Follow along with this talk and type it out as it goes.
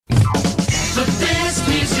The best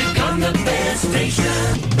music on the best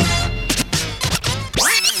station.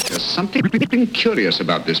 There's something curious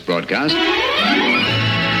about this broadcast.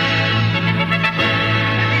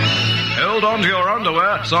 Hold on to your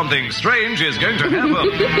underwear. Something strange is going to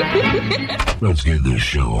happen. Let's get this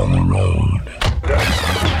show on the road.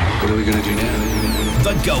 What are we going to do now?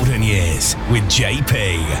 The Golden Years with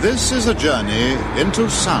JP. This is a journey into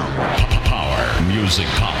sound. Power. Music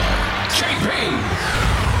power. JP!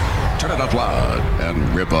 Turn it up loud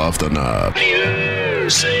and rip off the knob.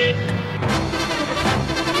 Music.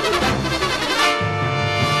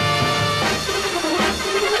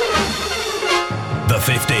 The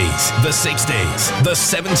 50s, the 60s, the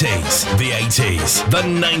 70s, the 80s, the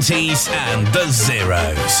 90s, and the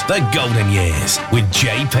zeros. The Golden Years with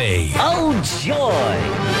JP. Oh, joy!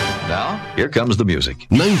 Now, here comes the music.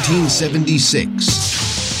 1976.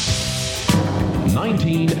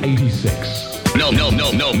 1986.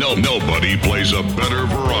 Nobody plays a better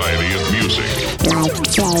variety of music. Like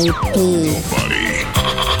JP. Nobody.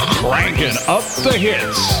 Cranking up the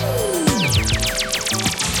hits.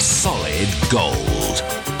 Solid gold.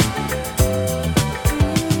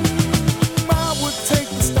 I would take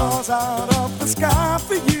the stars out of the sky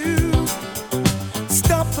for you.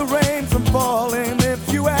 Stop the rain from falling if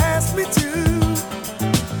you ask me to.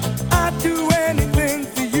 I'd do anything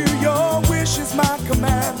for you, your wish is my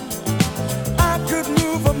command. I could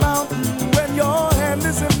move a mountain when your hand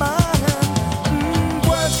is in my hand.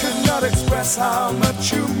 Words could not express how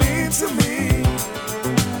much you mean to me.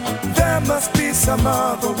 There must be some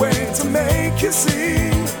other way to make you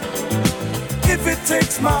see. If it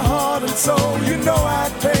takes my heart and soul, you know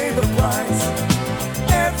I'd pay the price.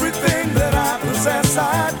 Everything that I possess,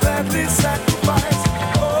 I'd gladly sacrifice.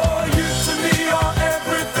 Oh, you to me are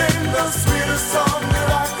everything, the sweetest song that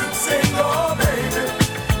I could sing. Oh, baby.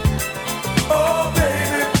 Oh,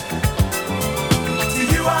 baby. To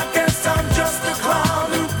you, I guess I'm just a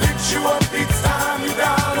clown who picks you up each time you're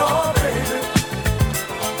down. Oh, baby.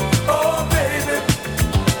 Oh, baby.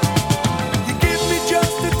 You give me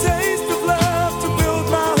just a taste of love to build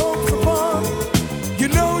my hopes upon. You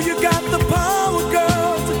know you got the power,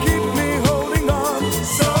 girl, to keep me holding on.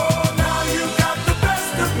 So now you got the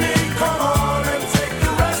best of me. Come on and take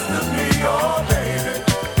the rest of me. Oh, baby.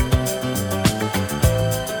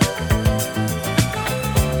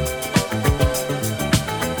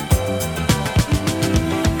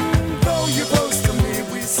 Though you're close to me,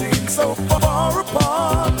 we seem so far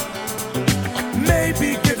apart.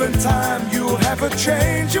 Maybe given time, you'll have a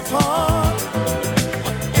change of heart.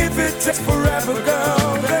 If it takes forever,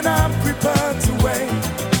 girl, then I'm prepared to wait.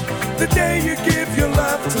 The day you give your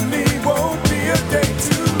love to me won't be a day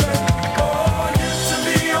too late. Oh, you to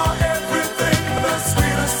me are everything, the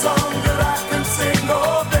sweetest song that I can sing.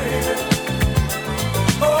 Oh, baby.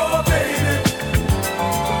 Oh, baby.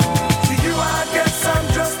 To you, I guess I'm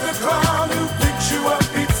just a clown who picks you up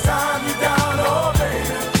each time you're down. Oh,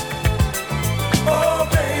 baby. Oh,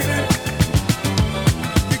 baby.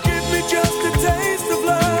 You give me just a taste of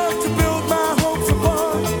love to build my hopes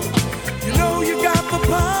upon. You know you got the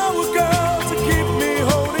power, girl, to keep me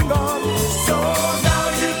holding on. So now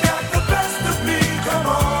you got the best of me. Come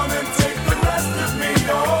on and take the rest of me.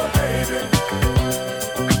 Oh, baby.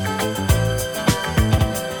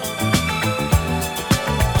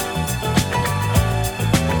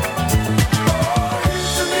 You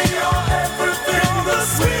to me are everything, the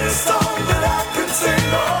sweetest song that I can sing.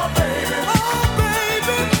 Oh, baby. Oh,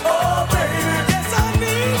 baby. Oh, baby. Yes, I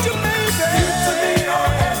need you, baby. You to me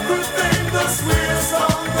are everything, the sweetest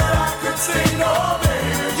song that I could sing. Oh,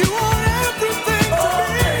 baby. You are everything to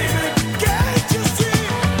me. Can't you see?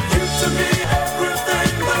 You to me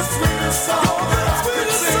everything, the sweetest song that I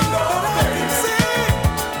could sing. Oh, baby.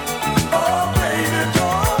 Oh, baby.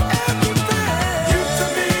 You're everything. You to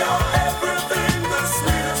me are everything, the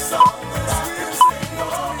sweetest song that I could sing.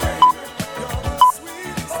 Oh, baby. You're the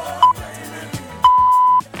sweetest. Oh, baby.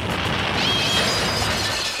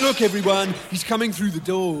 Look, everyone, he's coming through the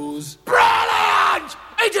doors. Brilliant!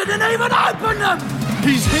 He didn't even open them!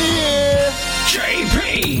 He's here!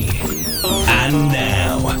 JP. And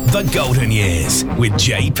now, The Golden Years with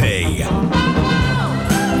JP.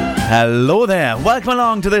 Hello there. Welcome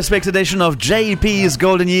along to this week's edition of JP's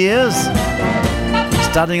Golden Years.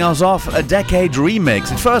 Starting us off, a decade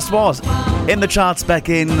remix. It first was in the charts back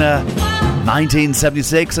in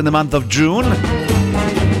 1976 in the month of June.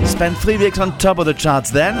 Spent 3 weeks on top of the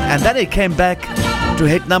charts then, and then it came back to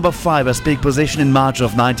hit number 5, a peak position in March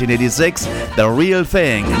of 1986. The Real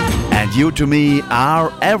Thing. And you to me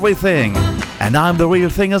are everything. And I'm the real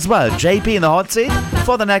thing as well. JP in the hot seat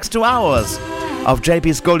for the next 2 hours of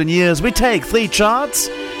JP's Golden Years. We take 3 charts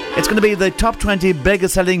It's going to be the top 20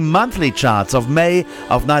 biggest selling monthly charts of May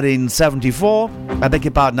of 1974, I beg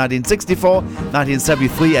your pardon, 1964,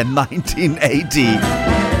 1973 and 1980.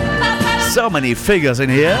 So many figures in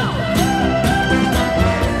here.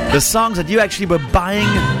 The songs that you actually were buying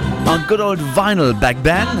on good old vinyl back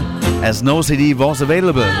then, as no CD was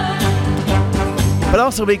available. But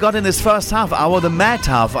also we got in this first half hour the Mad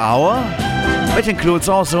Half Hour, which includes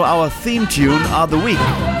also our theme tune of the week.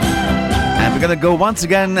 And we're going to go once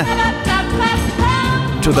again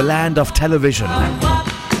to the land of television.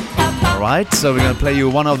 Alright, so we're going to play you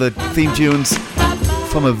one of the theme tunes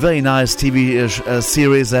from a very nice TV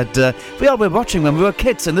series that we all were watching when we were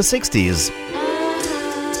kids in the 60s.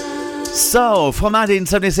 So, from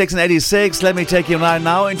 1976 and 86, let me take you right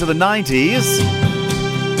now into the 90s.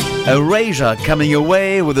 Erasure coming your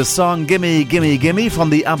way with the song Gimme Gimme Gimme from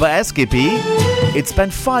the ABBA SKP. It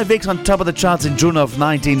spent 5 weeks on top of the charts in June of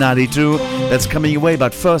 1992. That's coming your way,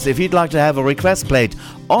 but first, if you'd like to have a request played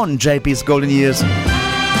on JP's Golden Years,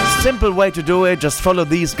 simple way to do it, just follow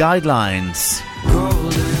these guidelines.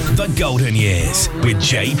 The Golden Years with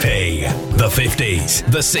JP. The 50s,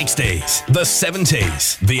 the 60s, the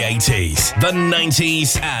 70s, the 80s, the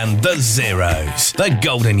 90s and the zeros. The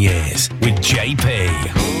Golden Years with JP.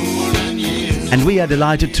 And we are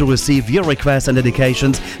delighted to receive your requests and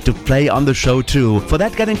dedications to play on the show too. For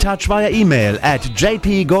that, get in touch via email at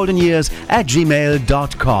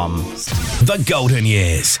jpgoldenyears@gmail.com. The Golden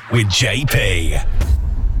Years with JP.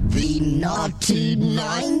 The naughty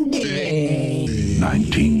 90s.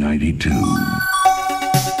 1992.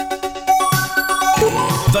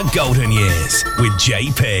 The Golden Years with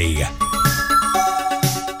JP.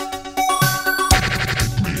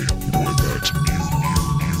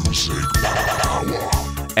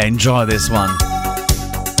 Enjoy this one.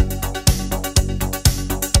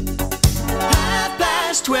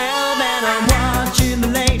 12 and I'm watching the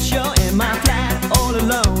late show in my flat all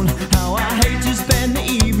alone. How I hate to spend the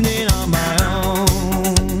evening on my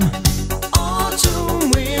own.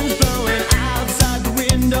 Autumn winds blowing outside the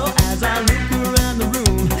window as I look around the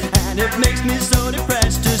room, and it makes me so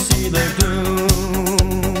depressed to see the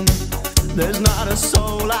gloom. There's not a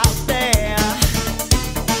soul out there,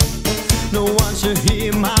 no one should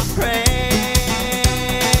hear my prayer.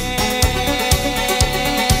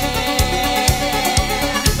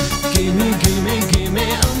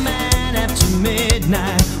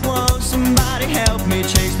 Won't somebody help me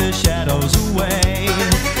chase the shadows away?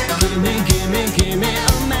 Give me a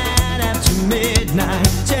man after midnight.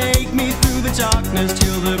 Take me through the darkness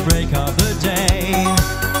till the break of the day.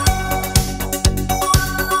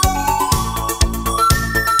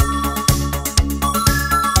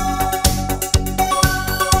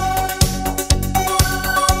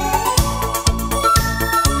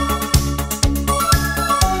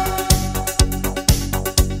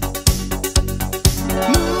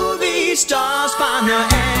 Stars find the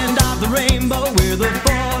end of the rainbow with a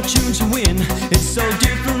fortune to win. It's so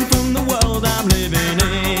different from the world I'm living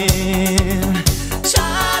in.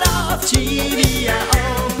 Shut off TV, I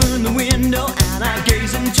open the window and I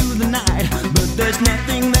gaze into the night, but there's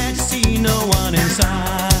nothing there to see, no one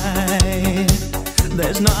inside.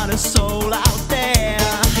 There's not a soul out there,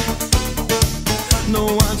 no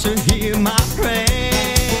one to hear my prayer.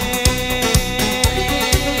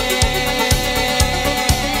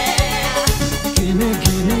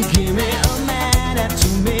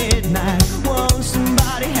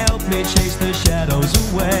 Chase the shadows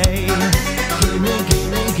away. Give me a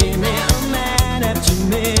man after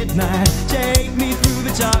midnight. Take me through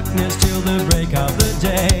the darkness till the break of the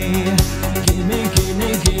day. Give me a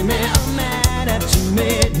man after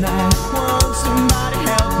midnight. Won't somebody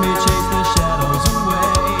help me chase the shadows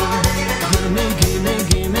away? Give me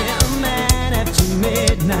a man after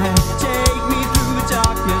midnight. Take me through the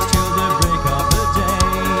darkness till the break of the day.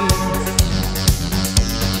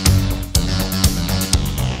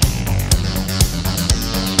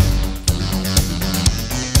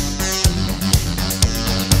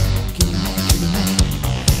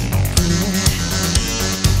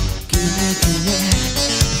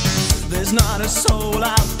 There's not a soul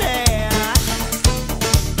out there,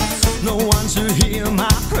 no one to hear my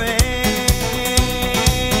prayer.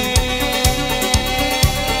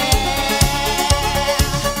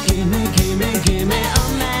 Give me a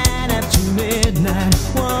man after midnight.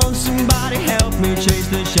 Won't somebody help me chase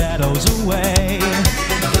the shadows away?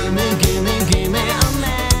 Give me a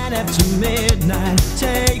man after midnight.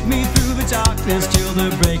 Take me through the darkness till the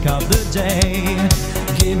break of the day.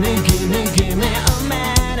 Give me a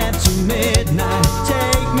man after midnight.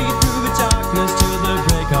 Take me through the darkness till the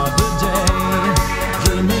break of the day.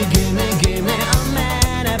 Give me a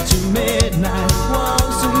man after midnight.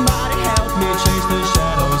 Won't somebody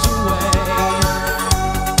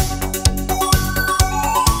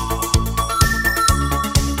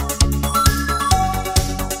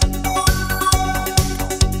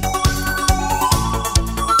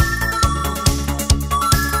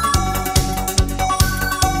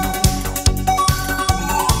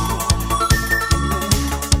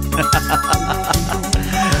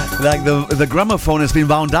Like the gramophone has been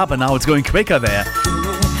wound up and now it's going quicker there.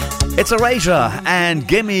 It's Erasure and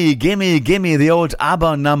Gimme, Gimme, Gimme, the old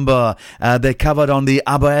ABBA number they covered on the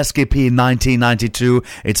ABBA SKP in 1992.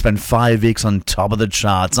 It spent 5 weeks on top of the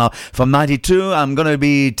charts. Now, from 92, I'm going to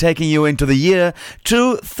be taking you into the year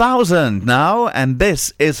 2000 now, and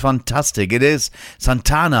this is fantastic. It is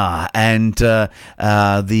Santana and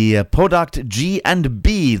the product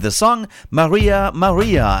G&B, the song Maria,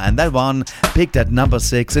 Maria, and that one peaked at number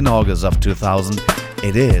 6 in August of 2000.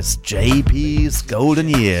 It is JP's Golden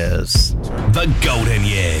Years. The Golden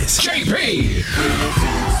Years. JP!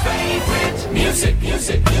 Favorite music.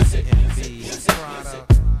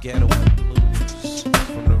 Getaway blues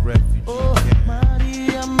from the refugee camp.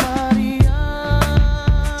 Maria, Maria.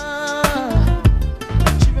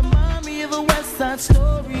 She remind me of a West Side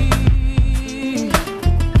Story.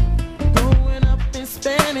 Growing up in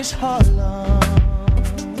Spanish Harlem.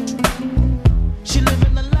 She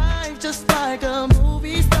living the life just like a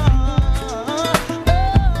movie star.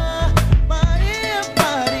 Maria,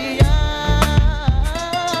 Maria.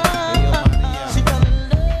 She fell in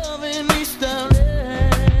love in East LA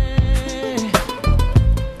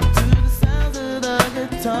to the sounds of the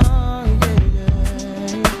guitar,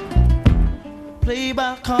 yeah. Played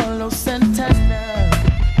by Carlos Santana.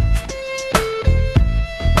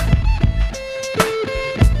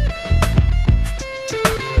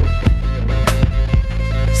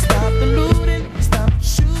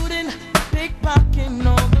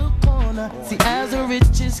 See, as the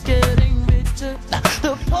rich is getting richer,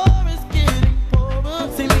 the poor is getting poorer.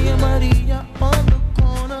 See me and Maria on the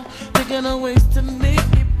corner, thinking of ways to make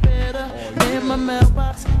it better. In my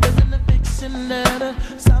mailbox, there's an eviction letter.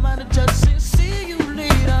 Somebody judge say, see you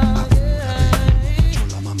later. Yeah.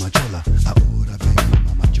 Chola, mama chola, ahora vengo,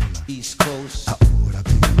 mama chola. East Coast. Ahora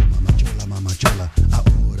vengo, mama chola, mama chola.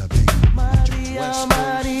 Ahora vengo, mama chola. Maria,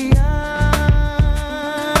 Maria.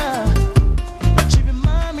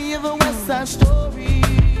 Story.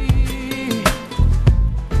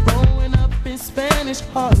 Growing up in Spanish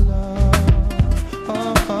Harlem.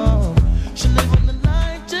 She live on the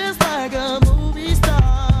life just like a movie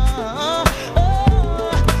star.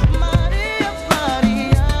 Maria,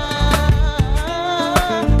 Maria.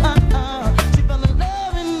 She fell in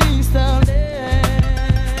love in East LA.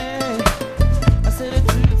 I said it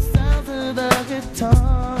to the sounds of the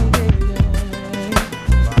guitar,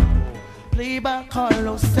 yeah. Played by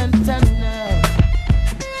Carlos Santana.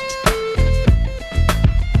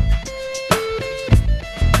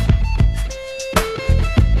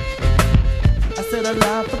 A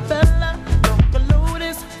la favela,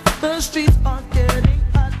 Locomotives, the streets are getting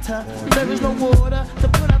hotter. There is no water to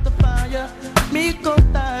put out the fire. Mi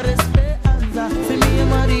contar esperanza. See me and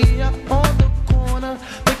Maria on the corner,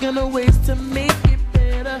 thinking of ways to make it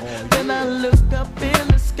better. Then I look up in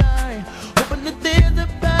the sky, hoping that there's a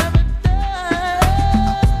paradise.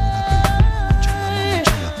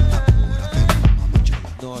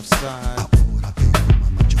 North side. Ahora vengo,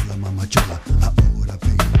 mama chola, mama chola. Ahora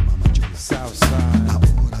vengo, mama chola. South side.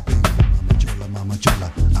 Ahora vengo, mama chola, mama chola.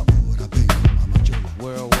 Ahora vengo, mama chola.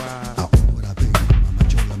 Worldwide. Ahora vengo, mama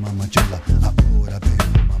chola, mama chola. Ahora vengo,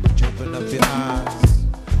 mama chola. Open up your eyes.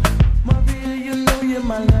 Maria, you know you're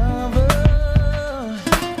my lover.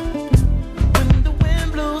 When the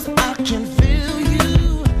wind blows, I can feel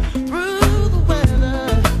you through the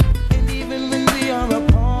weather. And even when we are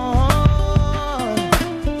apart,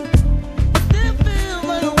 we still feel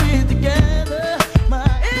like we're together.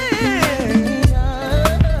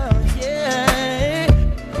 Yeah.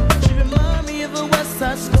 She remind me of a West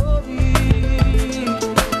Side Story.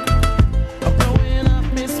 I'm growing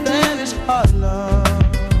up in Spanish Harlem.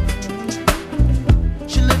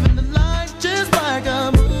 She living the life just like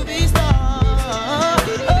a movie star.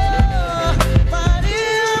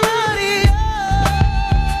 Maria, Maria.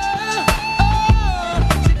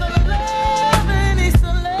 She fell in love in East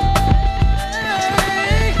LA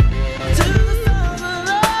to the sound of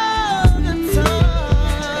the guitar.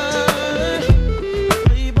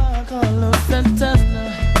 Played by Carlos Santana.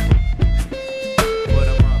 Put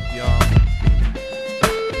 'em up, y'all.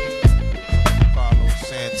 Carlos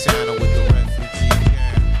Santana with the refugee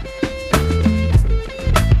camp.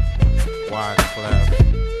 Wyclef.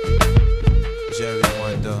 Jerry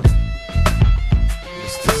Wonder.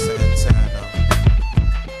 Mr. Santana.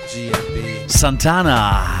 G&B. Santana,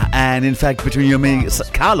 and in fact, between you and me,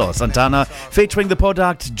 Carlos Santana, featuring the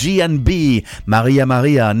product G&B, Maria,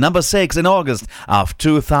 Maria, number 6 in August of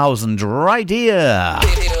 2000, right here.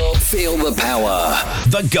 Feel the power.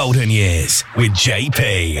 The Golden Years with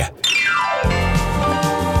JP.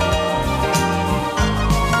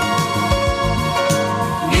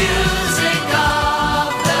 Music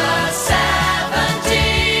of the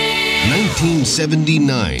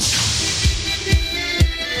 1979.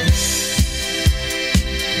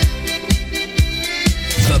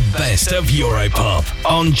 The best of Europop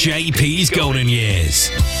on JP's Golden Years.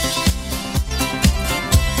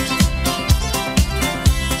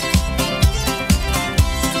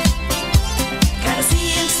 Gotta see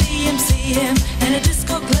him in a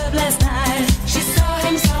disco club last night. She saw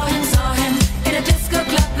him in a disco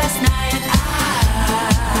club last night.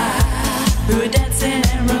 We were dancing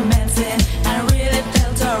and romancing, and I really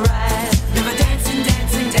felt alright. We were dancing,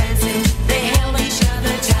 they held each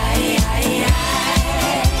other tight.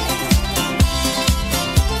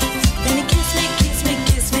 Then he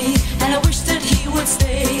kissed me, and I wished that he would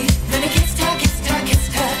stay. Then he kissed her,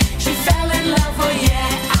 she fell in love, oh yeah.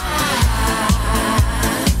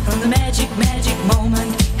 From the magic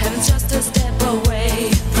moment, heaven's just a step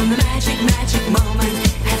away. From the magic moment,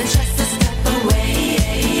 heaven's just a step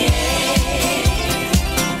away.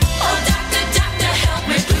 Oh, doctor, help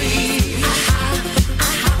me please.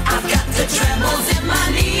 I've got the trembles in my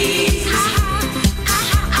knees.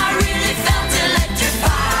 I really felt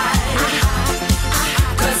electrified,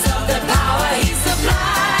 'cause of the power he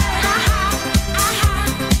supplied.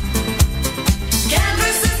 Can't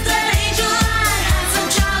resist that angel eye, handsome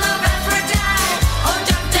child of Aphrodite. Oh,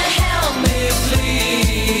 doctor, help me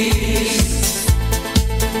please.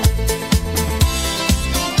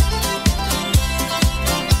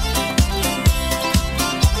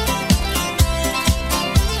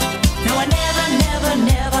 No, I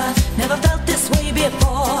never felt this way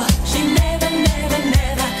before. She never met a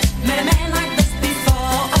man like this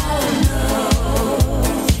before. Oh no.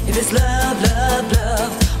 If it's love,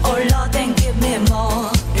 oh Lord, then give me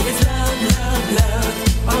more. If it's love,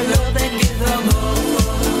 oh Lord, then give her more.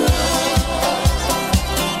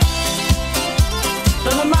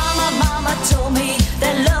 But my mama told me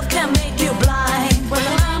that love can make you blind.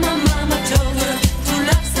 Well, my mama told her to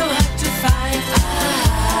love so hard to find.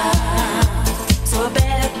 So I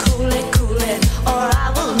better cool it, or I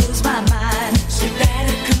will lose my mind. She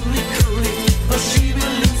better cool it, or she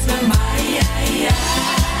will lose her mind.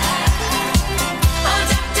 Oh,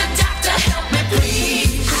 doctor, help me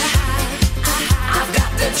please. I've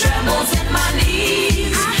got the trembles in my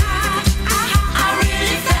knees. I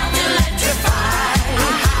really felt electrified,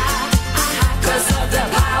 'cause of the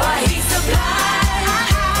power he supplied.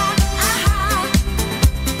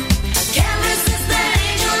 Can't resist that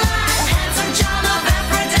angel eye, handsome child of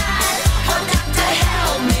Aphrodite. Oh, doctor,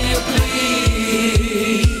 help me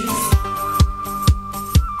please.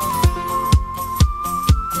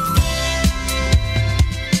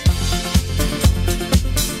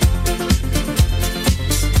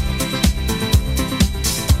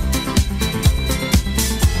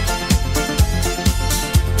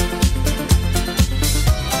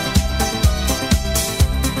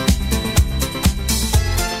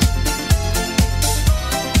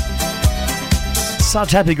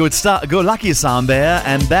 Such happy, good lucky sound there,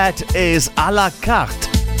 and that is A La Carte.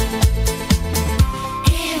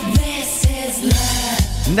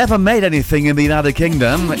 Never made anything in the United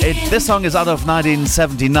Kingdom. This song is out of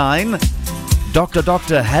 1979.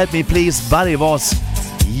 Doctor, help me please, but it was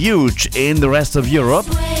huge in the rest of Europe.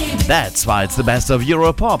 That's why it's the best of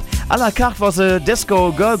Europop. A La Carte was a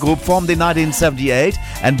disco girl group formed in 1978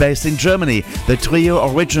 and based in Germany. The trio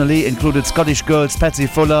originally included Scottish girls Patsy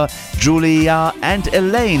Fuller, Julia and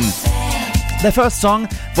Elaine. Their first song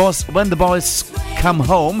was When the Boys Come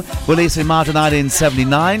Home, released in March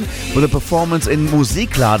 1979 with a performance in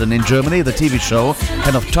Musikladen in Germany, the TV show,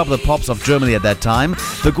 kind of top of the pops of Germany at that time.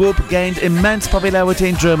 The group gained immense popularity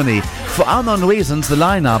in Germany. For unknown reasons, the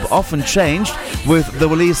lineup often changed with the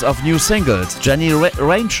release of new singles. Jenny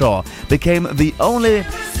Rainshaw became the only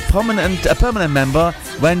permanent member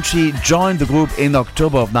when she joined the group in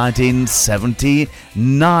October of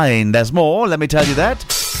 1979. There's more, let me tell you that.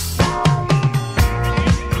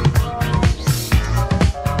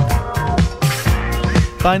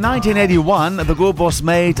 By 1981, the group was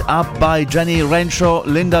made up by Jenny Rainshaw,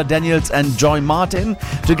 Linda Daniels and Joy Martin.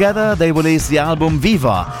 Together, they released the album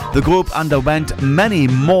Viva. The group underwent many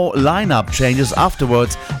more lineup changes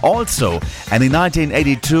afterwards also. And in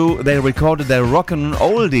 1982, they recorded their Rockin'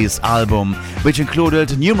 Oldies album, which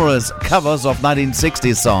included numerous covers of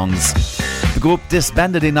 1960s songs. The group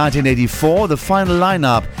disbanded in 1984. The final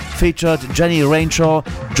lineup featured Jenny Rainshaw,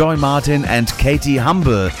 Joy Martin and Katie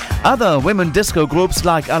Humble. Other women disco groups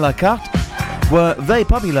like A La Carte were very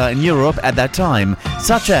popular in Europe at that time,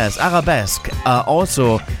 such as Arabesque,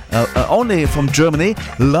 also only from Germany,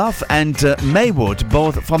 Love and Maywood,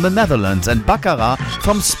 both from the Netherlands, and Baccarat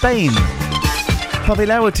from Spain.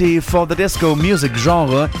 Popularity for the disco music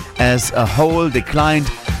genre as a whole declined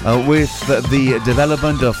with the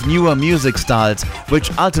development of newer music styles,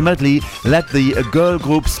 which ultimately led the girl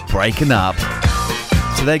groups breaking up.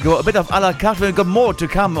 So they go a bit of a la carte. We've got more to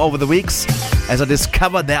come over the weeks as I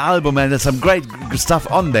discovered their album, and there's some great stuff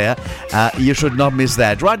on there. You should not miss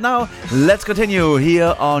that. Right now, let's continue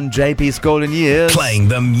here on JP's Golden Years. Playing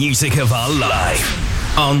the music of our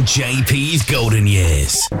life on JP's Golden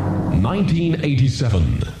Years.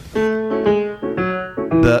 1987.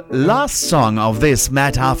 The last song of this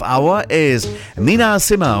Mad Half Hour is Nina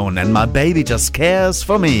Simone and My Baby Just Cares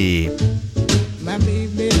For Me. My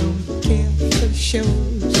baby don't care for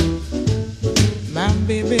shows. My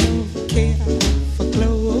baby don't care for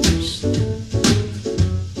clothes.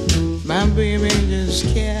 My baby just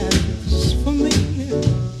cares for me.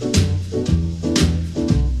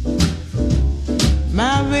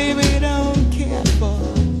 My baby don't care for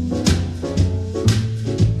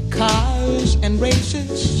cars and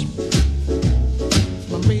races.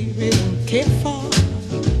 My baby don't care for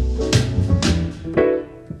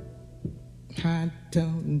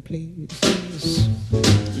high-tone places.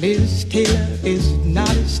 Liz Taylor is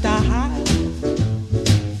not a style,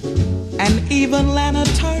 and even Lana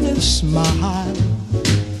Turner's smile,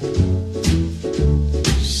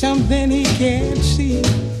 something he can't see.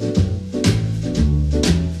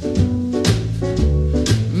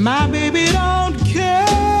 My baby don't care,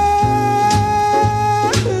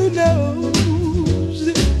 who knows?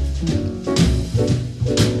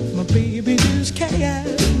 My baby just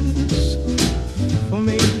cares for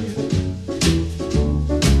me.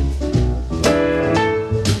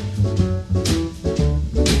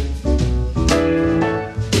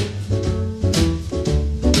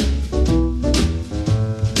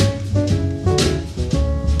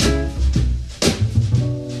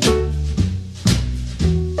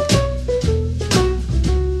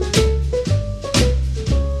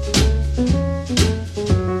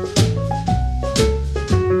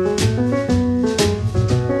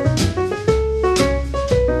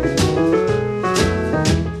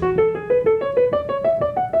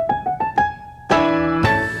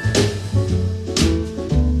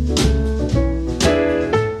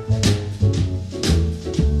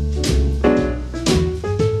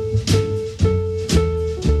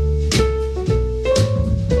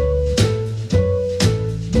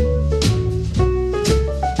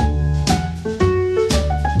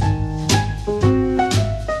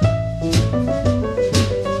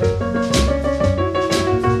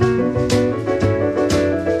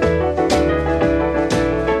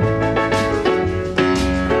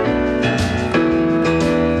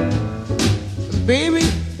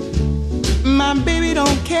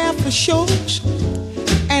 Shows,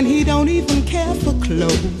 and he don't even care for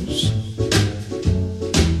clothes.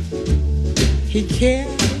 He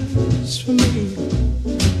cares for me.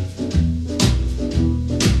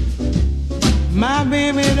 My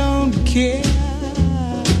baby don't care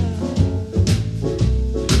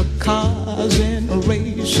for cars and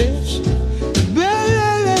races.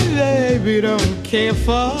 Baby don't care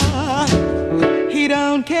for. He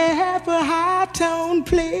don't care for high-tone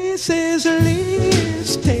places.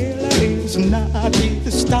 Liz Taylor is not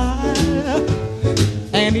his style,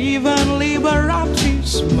 and even Liberace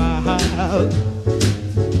smile.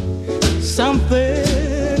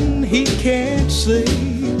 Something he can't see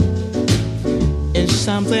is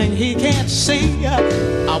something he can't see.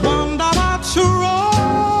 I wonder what's wrong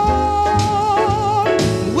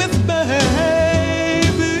with baby.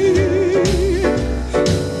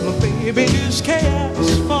 My baby just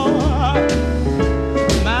cares for.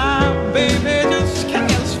 My baby just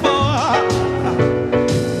cares for.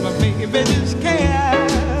 My baby just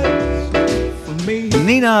cares for me.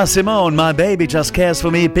 Nina Simone, My Baby Just Cares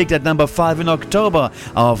For Me, picked at number 5 in October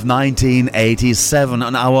of 1987.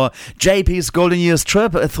 On our JP's Golden Years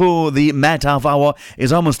trip through the Mad Half Hour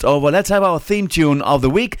is almost over. Let's have our theme tune of the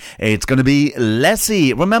week. It's going to be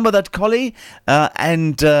Lassie. Remember that, Collie? Well,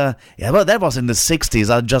 that was in the 60s.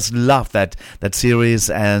 I just loved that series,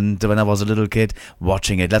 and when I was a little kid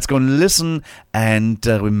watching it. Let's go and listen and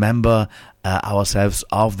remember ourselves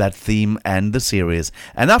of that theme and the series.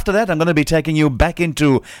 And after that, I'm going to be taking you back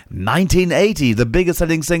into 1980, the biggest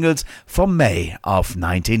selling singles from May of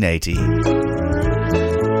 1980.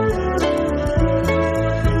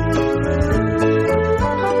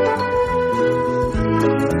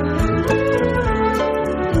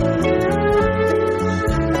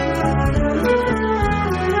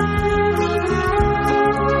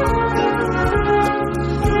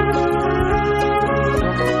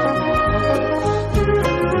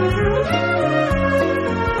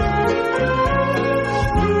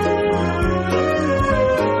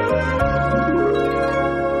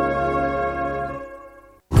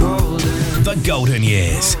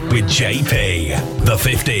 Years with JP. The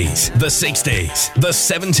 50s, the 60s, the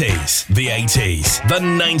 70s, the 80s, the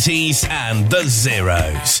 90s, and the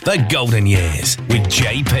zeros. The Golden Years with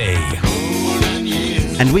JP.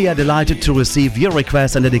 And we are delighted to receive your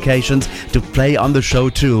requests and dedications to play on the show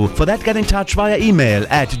too. For that, get in touch via email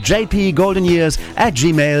at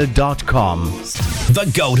jpgoldenyears@gmail.com.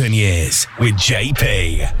 The Golden Years with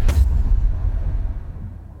JP.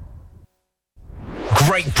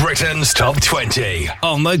 Great Britain's Top 20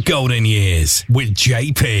 on the Golden Years with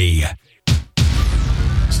JP.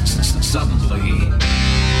 Suddenly,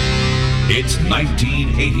 it's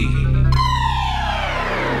 1980.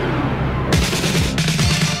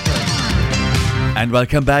 And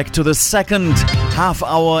welcome back to the second half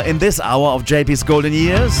hour in this hour of JP's Golden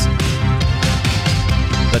Years.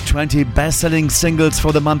 The 20 best-selling singles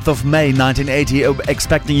for the month of May 1980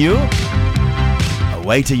 expecting you.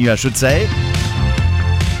 Awaiting you, I should say.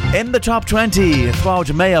 In the top 20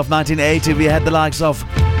 throughout May of 1980, we had the likes of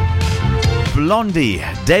Blondie,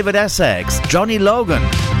 David Essex, Johnny Logan,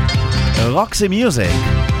 Roxy Music,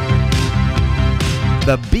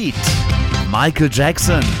 The Beat, Michael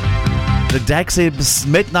Jackson, The Dexys,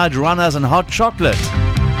 Midnight Runners and Hot Chocolate,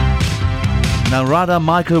 Narada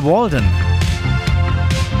Michael Walden,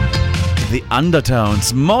 The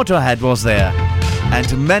Undertones, Motorhead was there,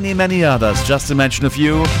 and many, many others, just to mention a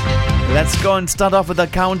few. Let's go and start off with a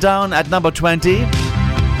countdown at number 20.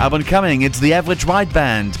 Up and coming, it's the Average White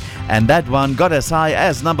Band, and that one got as high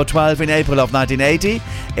as number 12 in April of 1980.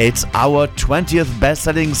 It's our 20th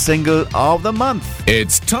best-selling single of the month.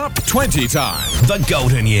 It's Top 20 time. The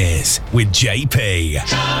Golden Years with JP.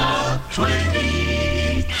 Top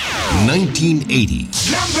 20. 1980.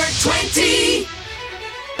 Number 20.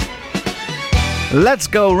 Let's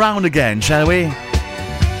go round again, shall we?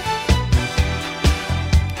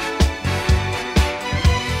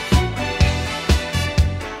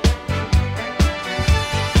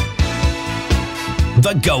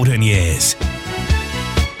 The Golden Years.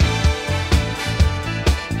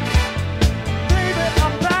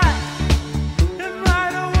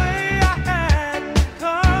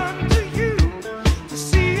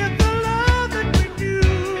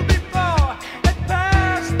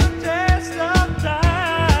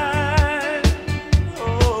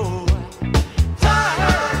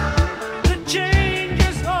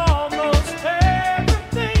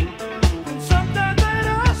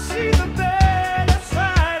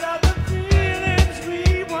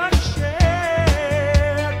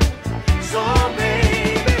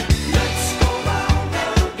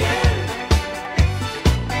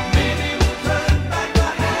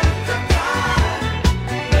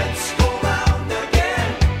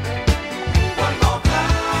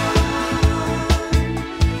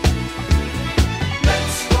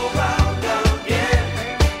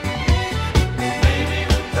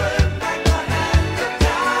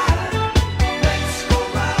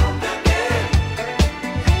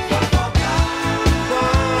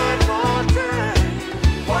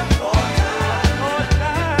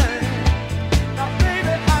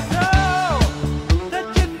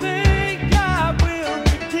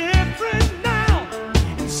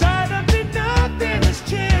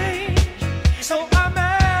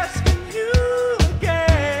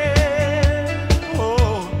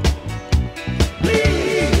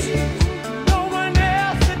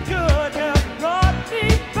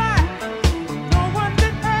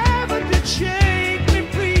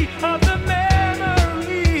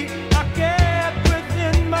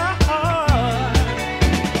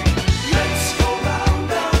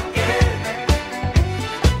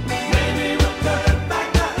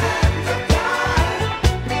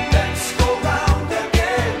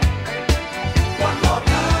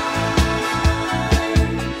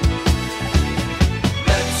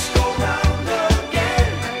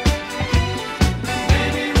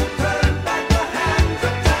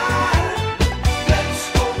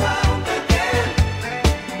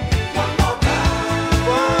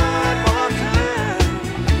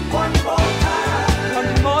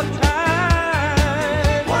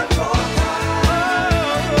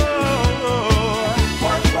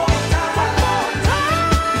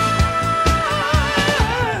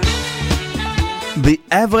 The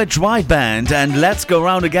Average White Band and Let's Go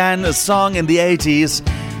Round Again, a song in the 80s.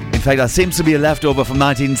 In fact, that seems to be a leftover from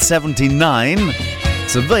 1979.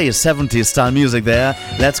 It's a very 70s style music there.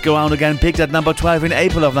 Let's Go Round Again peaked at number 12 in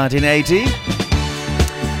April of 1980.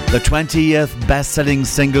 The 20th best-selling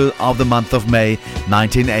single of the month of May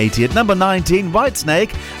 1980. At number 19,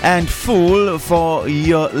 Whitesnake and Fool for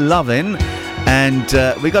Your Lovin'. And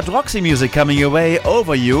we got Roxy Music coming your way,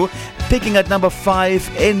 Over You, picking at number 5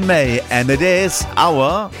 in May. And it is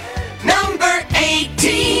our number 8.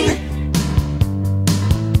 14.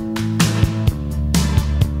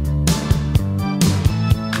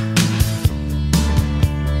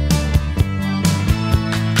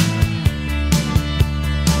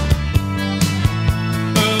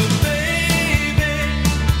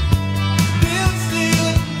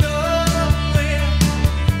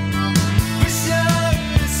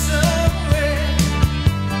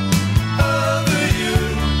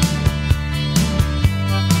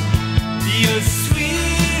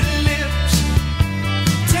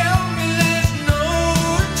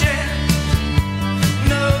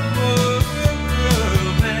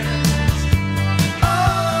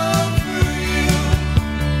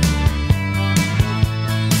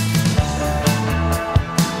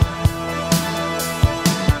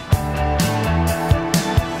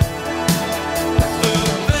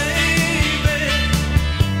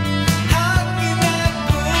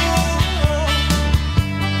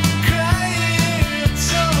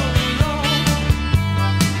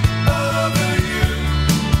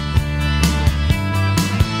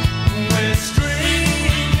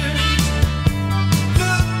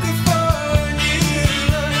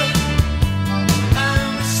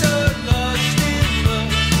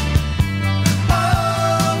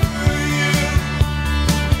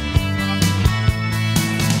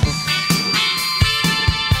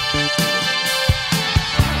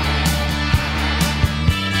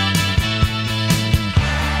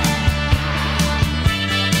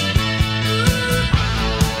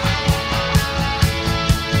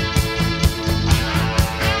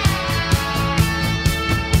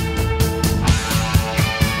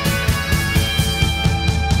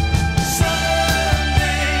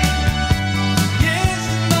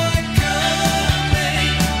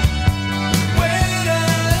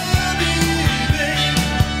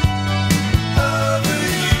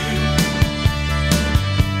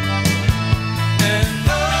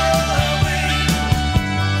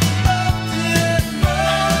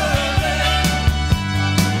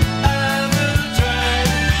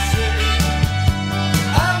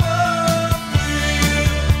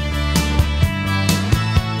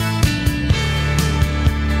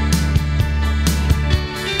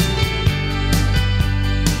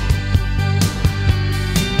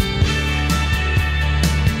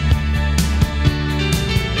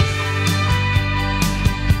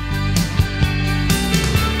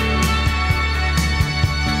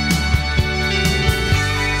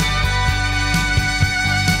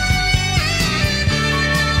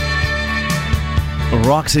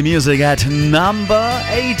 Roxy Music at number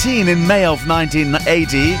 18 in May of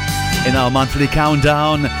 1980 in our monthly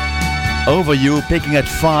countdown. Over You picking at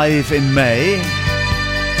 5 in May.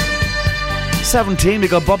 17 we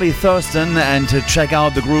got Bobby Thurston and to Check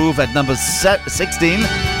Out the Groove at number 16.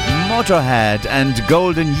 Motorhead and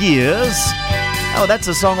Golden Years. Oh, that's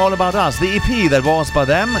a song all about us. The EP that was by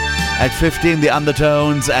them. At 15 The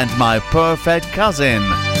Undertones and My Perfect Cousin.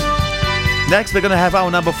 Next, we're going to have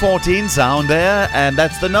our number 14 sound there, and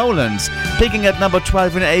that's the Nolans. Picking at number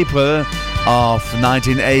 12 in April of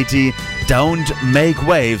 1980, Don't Make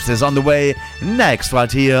Waves is on the way next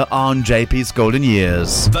right here on JP's Golden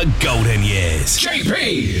Years. The Golden Years.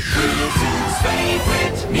 JP!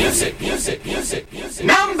 Favorite music.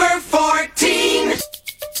 Number 14.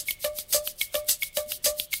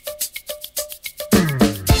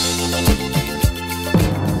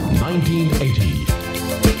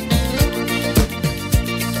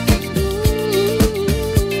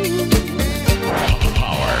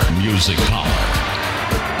 Music Power.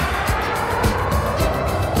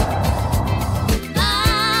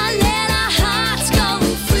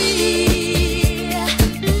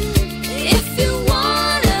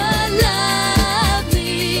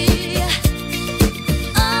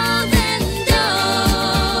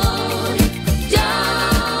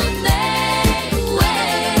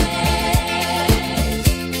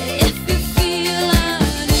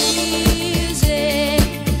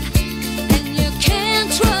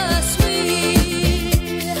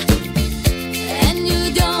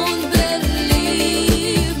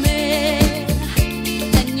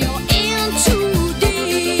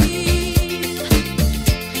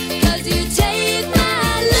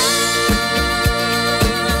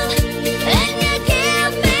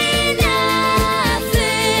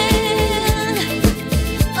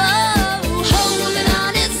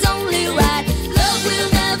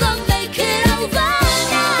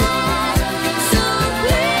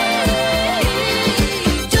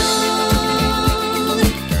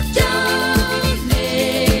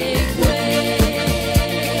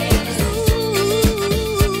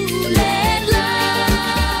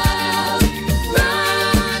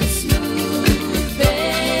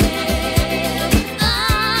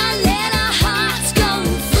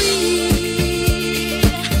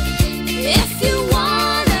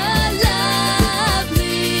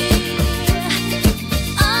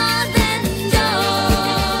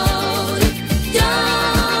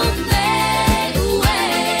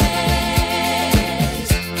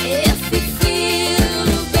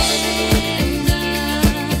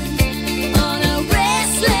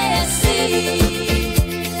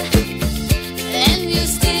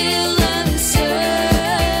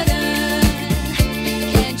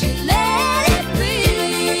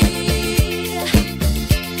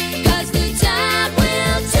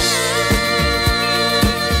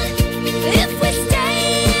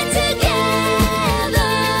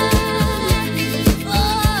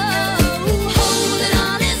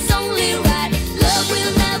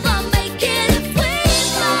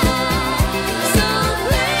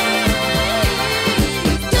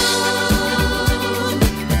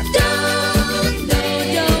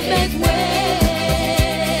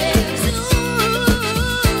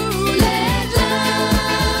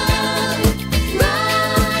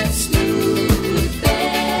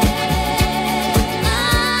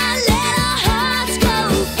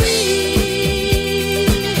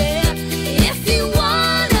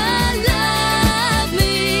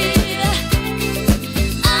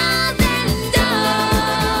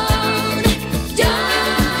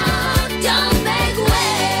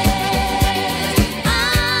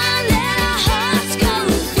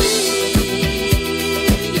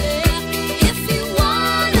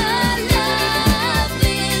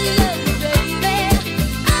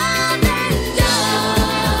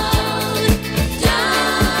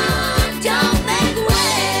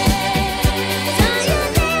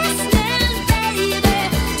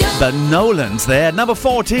 The Nolans there at number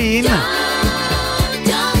 14.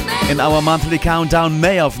 In our monthly countdown,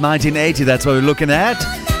 May of 1980, that's what we're looking at.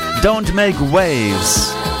 Don't Make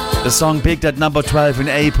Waves. The song peaked at number 12 in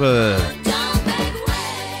April.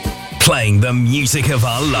 Playing the music of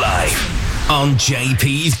our life on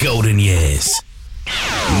JP's Golden Years.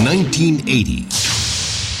 1980.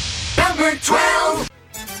 Number 12.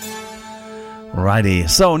 Righty,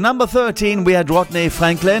 so number 13 we had Rodney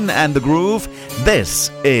Franklin and The Groove. This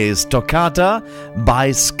is Toccata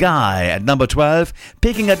by Sky at number 12,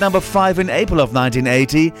 peaking at number 5 in April of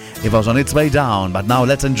 1980. It was on its way down, but now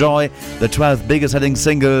let's enjoy the 12th biggest selling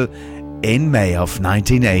single in May of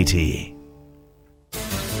 1980.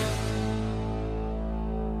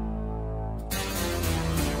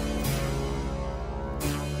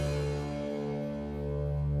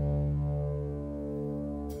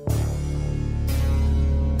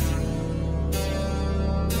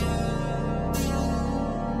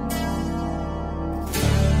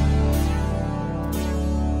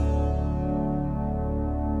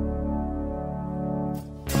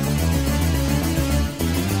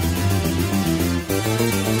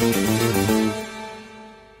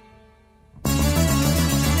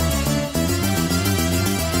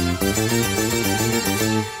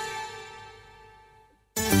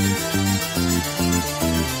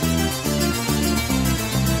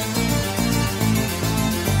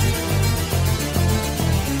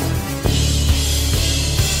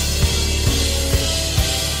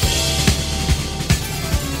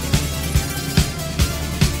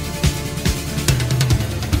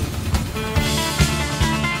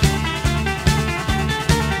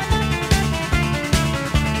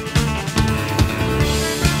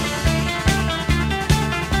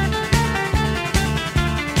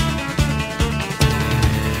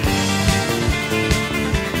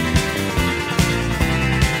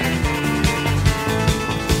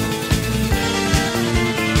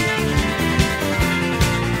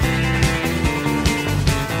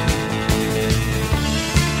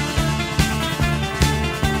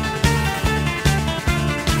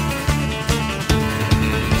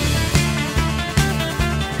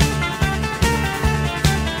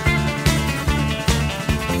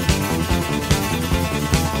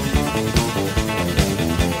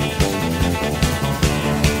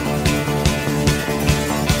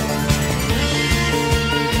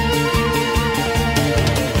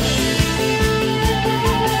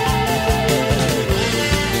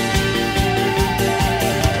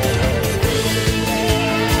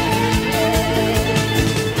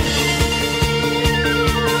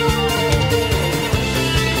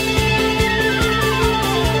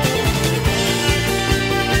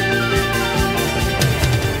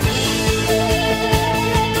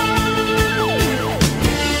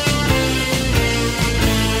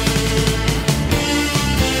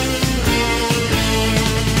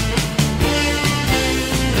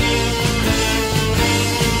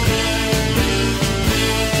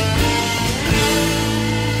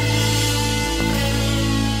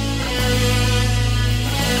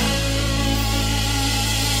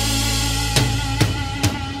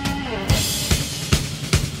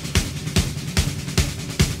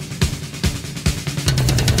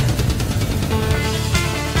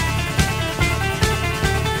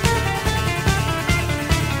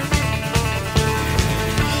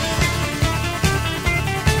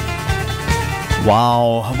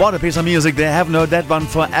 Wow, what a piece of music. They haven't heard that one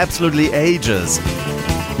for absolutely ages.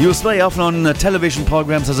 Used very often on television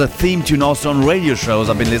programs as a theme tune, also on radio shows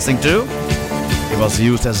I've been listening to. It was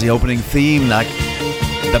used as the opening theme, like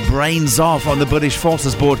the brains off on the British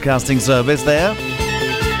Forces Broadcasting Service there.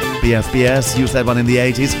 BFBS used that one in the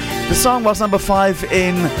 80s. The song was number 5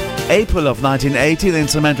 in April of 1980, the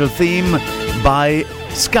instrumental theme by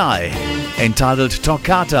Sky, entitled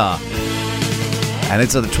Toccata. And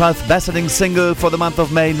it's the 12th best-selling single for the month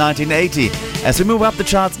of May 1980. As we move up the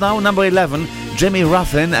charts now, number 11, Jimmy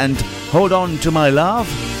Ruffin and Hold On To My Love.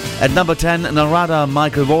 At number 10, Narada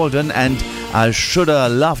Michael Walden and I Shoulda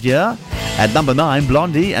Loved Ya. At number 9,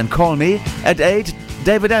 Blondie and Call Me. At 8,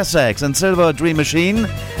 David Essex and Silver Dream Machine.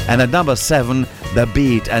 And at number 7, The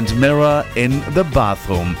Beat and Mirror in the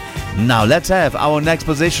Bathroom. Now let's have our next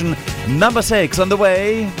position, number 6 on the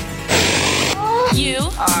way. You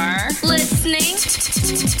are listening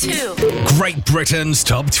to Great Britain's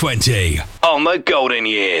Top 20 on the Golden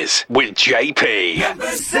Years with JP.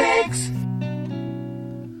 Number 6.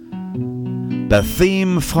 The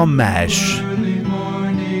theme from MASH. Early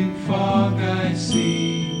morning fog I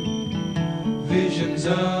see, visions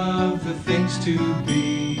of the things to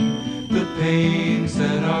be, the pains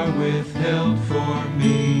that are withheld for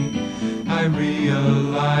me. I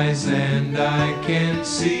realize eyes and I can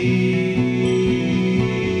see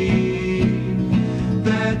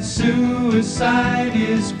that suicide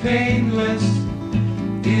is painless.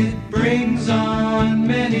 It brings on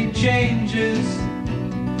many changes,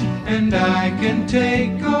 and I can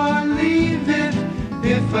take or leave it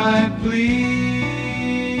if I please.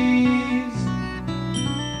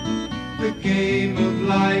 The game of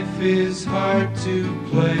life is hard to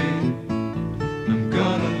play. I'm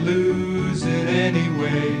gonna lose it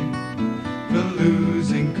anyway. The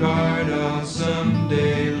losing card I'll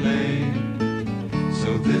someday lay.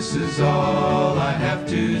 So this is all I have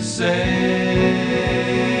to say.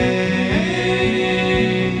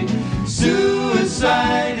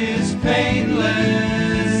 Suicide is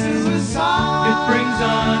painless. It brings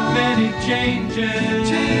on many changes,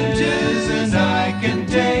 and I can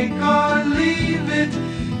take or leave it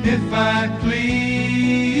if I please.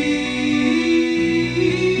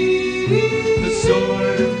 The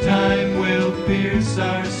sword of time will pierce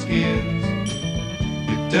our skins.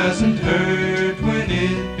 It doesn't hurt when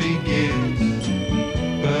it begins,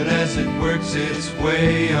 but as it works its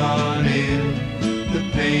way on in, the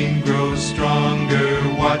pain grows stronger,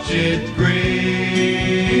 watch it grin.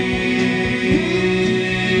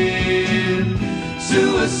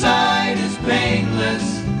 Suicide is painless.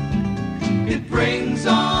 It brings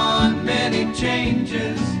on many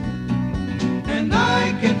changes, and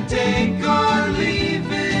I can take or leave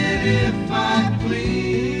it if I please.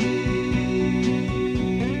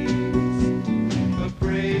 A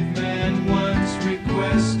brave man once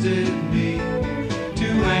requested me to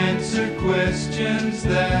answer questions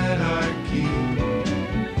that are key.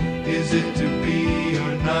 Is it to be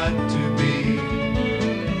or not to be?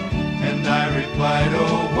 And I replied,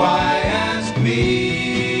 oh, why ask me?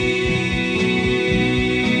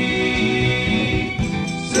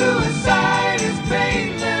 Suicide is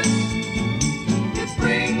painless. It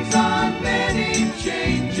brings on many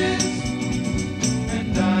changes,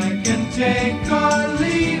 and I can take or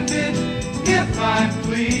leave it if I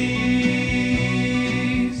please.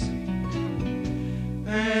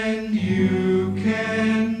 And you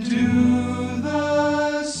can do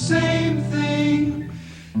the same thing.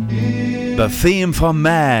 The theme from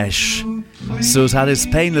MASH. Suicide is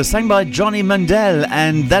Painless, sang by Johnny Mandel,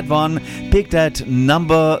 and that one peaked at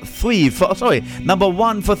number 1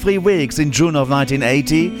 for 3 weeks in June of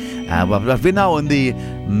 1980. But we're now in the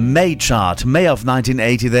May chart, May of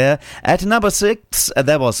 1980 there. At number 6,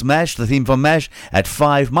 there was MASH, the theme from MASH. At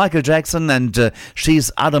 5, Michael Jackson and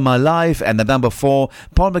She's Out of My Life. And at number 4,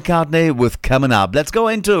 Paul McCartney with Coming Up. Let's go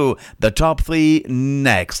into the top 3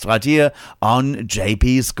 next, right here on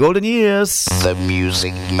JP's Golden Years. The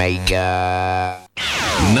Music Maker.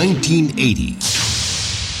 1980.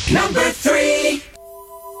 Number 3.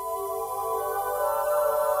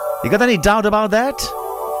 You got any doubt about that?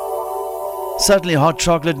 Certainly Hot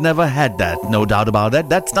Chocolate never had that, no doubt about that.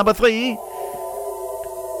 That's number 3.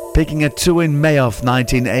 Picking at 2 in May of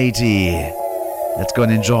 1980. Let's go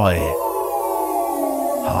and enjoy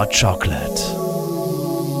Hot Chocolate.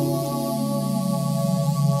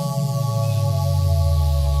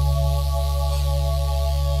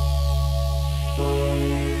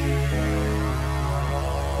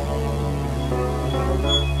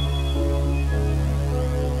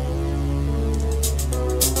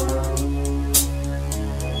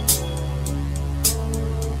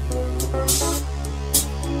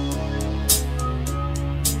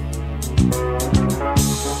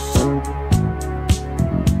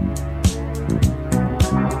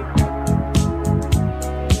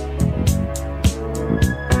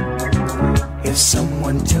 If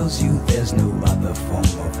someone tells you there's no other form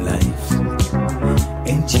of life,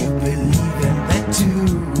 and you believe in that too,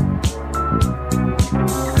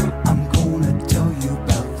 I'm gonna tell you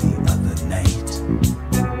about the other night.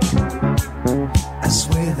 I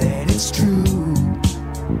swear that it's true.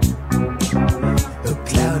 A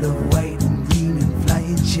cloud of white and green and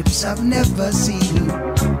flying ships I've never seen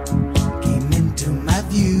came into my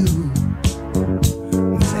view.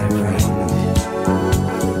 Was I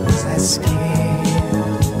frightened? Was I scared?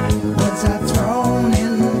 Was I thrown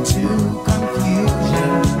into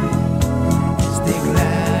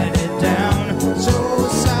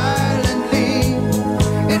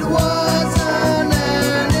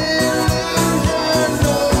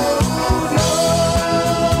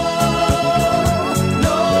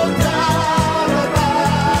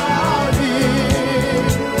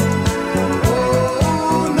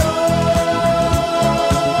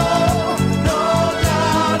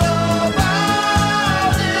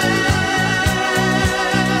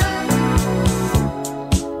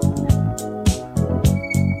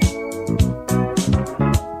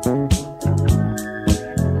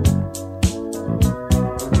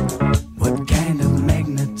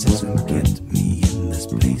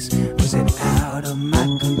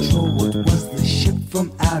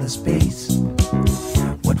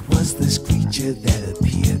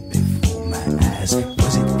appeared before my eyes.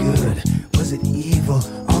 Was it good? Was it evil?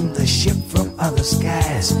 On the ship from other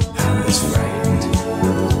skies, I was frightened.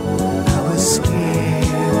 I was scared.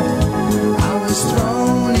 I was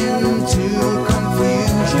thrown into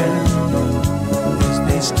confusion as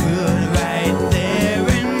they stood right there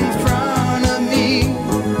in front of me.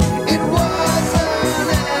 It wasn't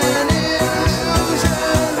an illusion.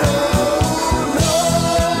 Oh, no,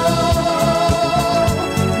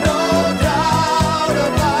 no doubt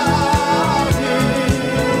about it.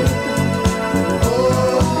 Oh,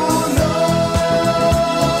 no,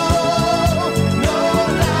 no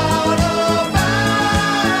doubt about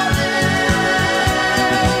it.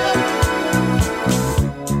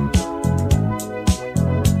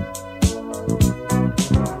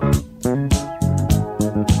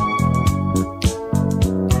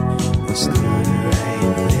 They stood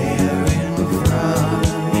right there in front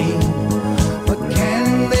of me. What can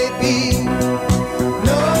they be?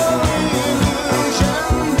 No illusion,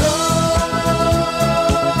 no,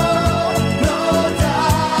 no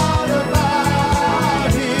doubt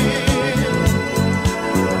about it.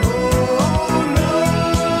 Oh, no,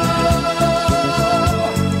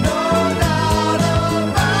 no doubt about it.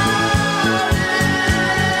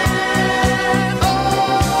 Oh,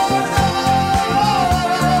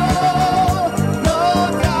 no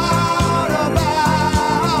doubt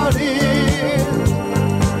about it.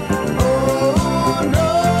 Oh, no,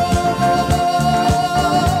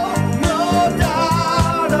 no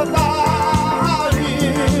doubt about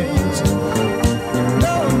it.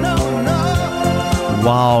 No, no, no.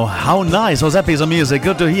 Wow, how nice was that piece of music.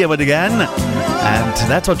 Good to hear it again. And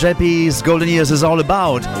that's what JP's Golden Years is all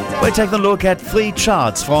about. We're taking a look at 3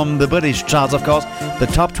 charts from the British charts, of course. The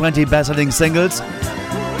top 20 best-selling singles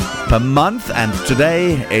per month. And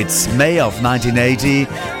today it's May of 1980.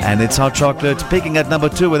 And it's Hot Chocolate peaking at number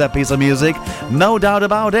 2 with that piece of music. No doubt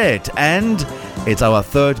about it. And it's our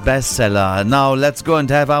 3rd bestseller. Now let's go and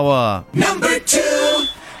have our Number 2.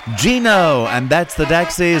 Gino, and that's the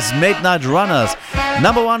Dexys Midnight Runners.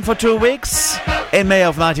 Number 1 for 2 weeks in May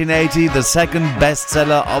of 1980, the 2nd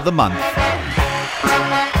bestseller of the month.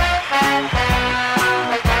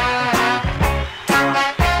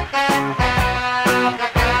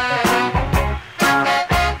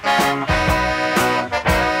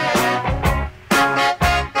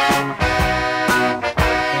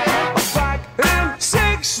 Back in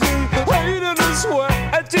 60, waiting to sweat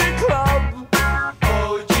at the club.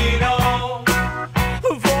 Oh, Gino,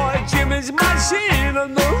 for Jimmy's machine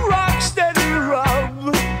and the rock steady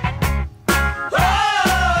rub.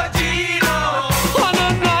 Oh, Gino, on a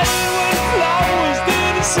night when flowers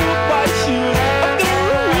didn't suit my shoes. After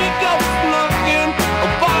a week of flunking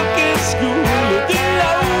back in school, the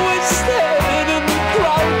lowest head in the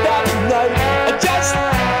crowd that night. I just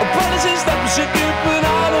promising steps are keeping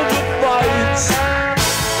out of the fights.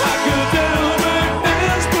 I could do with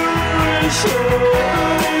inspiration.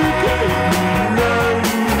 You came around.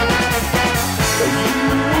 You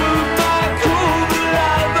were my cool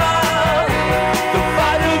lover, the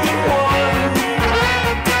fighter that won.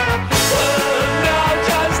 Now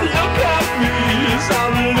just look at me as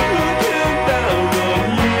I'm looking down on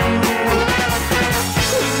you.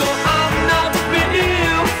 So I'm not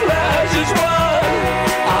being flash, is what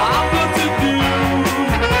I've got to do.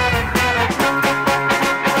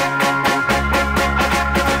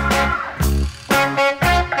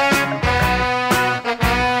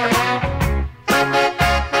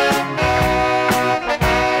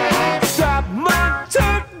 That man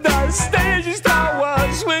took the stage, his star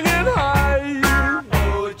was swinging high.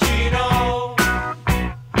 Oh, Gino,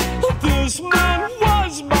 this man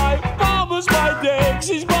was my mama's, my Dex,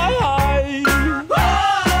 he's my high.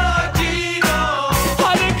 Oh, Gino,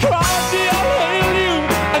 I did cry, see, I hail you,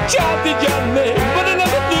 I chanted your name, but I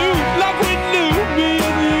never knew, like we knew, me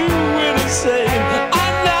and you were the same. I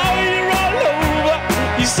know you're all over,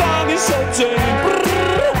 your song is so tame.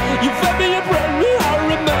 Brrr, you fed me, you bred me, I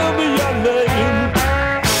remember your name.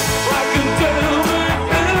 I can tell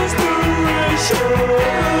with inspiration,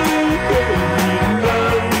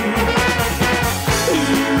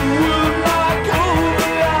 you were my cold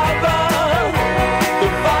lover, the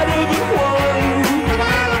fighter that won.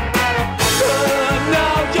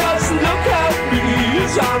 Now just look at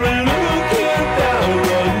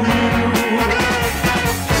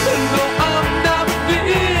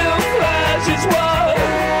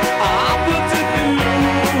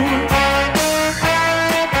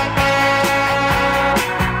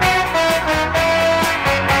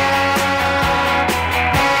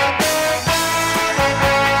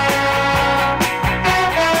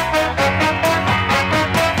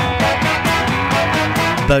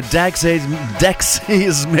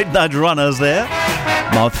Dexy's Midnight Runners there.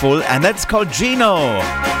 Mouthful. And that's called Gino.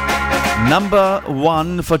 Number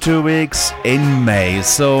 1 for 2 weeks in May.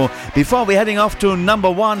 So before we're heading off to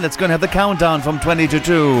number 1, let's go and have the countdown from 20 to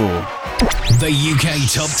 2. The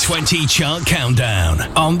UK Top 20 Chart Countdown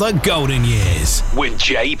on the Golden Years with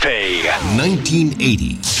JP.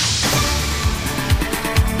 1980.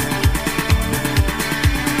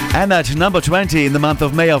 And at number 20 in the month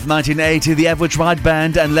of May of 1980, the Average White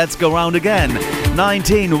Band and Let's Go Round Again.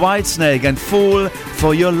 19, Whitesnake and Fool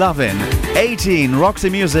for Your Lovin'. 18, Roxy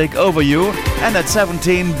Music, Over You. And at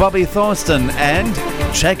 17, Bobby Thornton and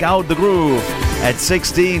Check Out the Groove. At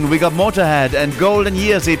 16, we got Motorhead and Golden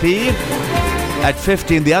Years EP. At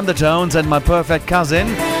 15, The Undertones and My Perfect Cousin.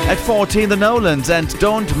 At 14, The Nolans and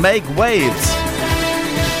Don't Make Waves.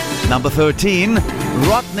 Number 13,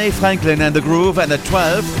 Rodney Franklin and the Groove. And at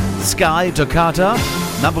 12, Sky Toccata.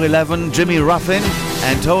 Number 11, Jimmy Ruffin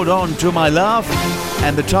and Hold On to My Love.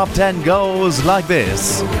 And the top 10 goes like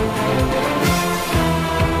this.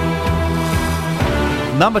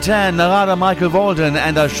 Number 10, Narada Michael Walden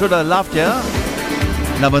and I Should Have Loved Ya.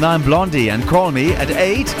 Number 9, Blondie and Call Me. At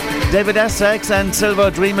 8, David Essex and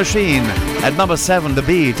Silver Dream Machine. At number 7, The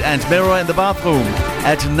Beat and Mirror in the Bathroom.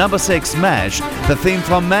 At number 6, MASH. The theme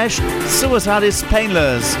from MASH, Suicide is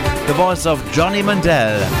Painless. The voice of Johnny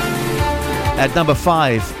Mandel. At number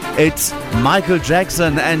 5, it's Michael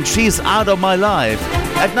Jackson and She's Out of My Life.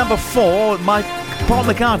 At number 4, Paul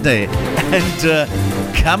McCartney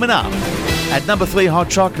and Coming Up. At number 3, Hot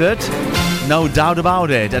Chocolate, No Doubt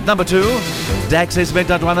About It. At number 2, Dexys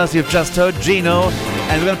Midnight Runners, you've just heard Gino.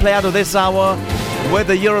 And we're going to play out of this hour with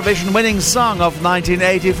the Eurovision winning song of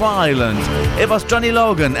 1980 for Ireland. It was Johnny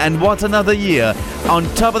Logan and What Another Year, on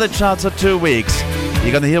top of the charts for 2 weeks.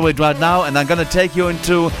 You're going to hear it right now, and I'm going to take you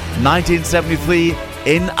into 1973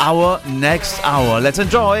 in our next hour. Let's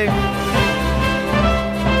enjoy.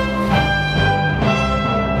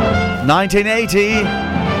 1980,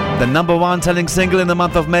 the number 1 selling single in the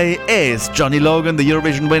month of May is Johnny Logan, the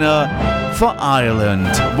Eurovision winner for Ireland.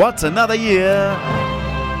 What's Another Year?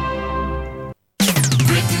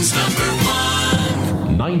 Britain's number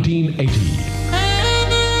 1. 1980.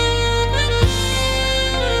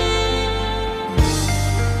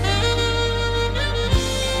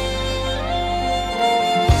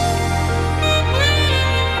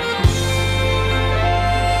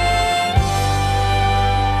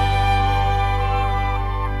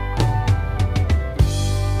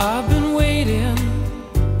 I've been waiting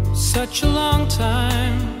such a long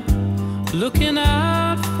time, looking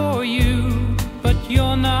out for you, but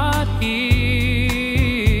you're not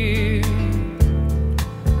here.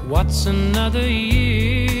 What's another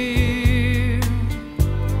year?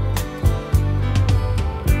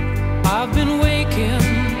 I've been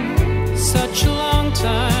waking such a long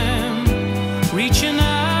time, reaching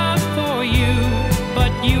out for you,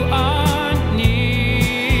 but you aren't near.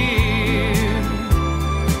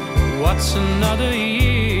 What's another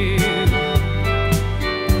year?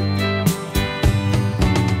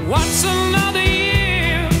 What's another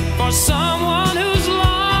year for someone who's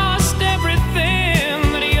lost everything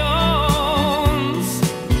that he owns?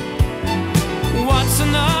 What's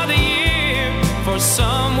another year for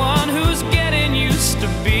someone who's getting used to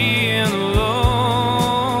being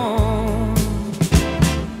alone?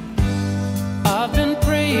 I've been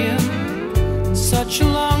praying such a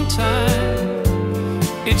long time,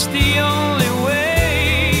 it's the only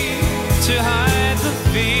way to hide the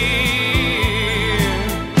fear.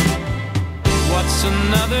 What's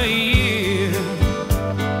another year?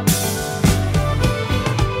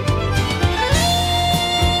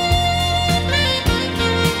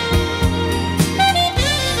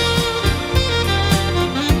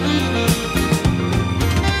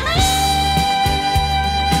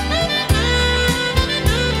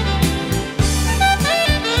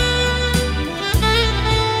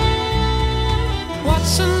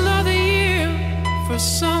 What's another year for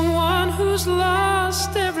someone who's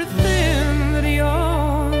lost everything that he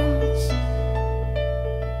owns?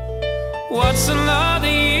 What's another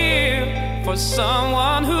year for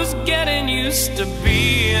someone who's getting used to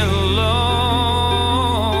being alone?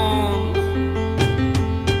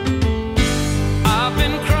 I've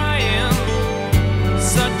been crying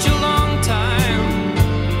such a long time,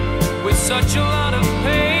 with such a lot of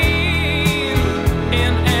pain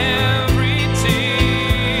in every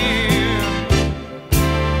tear.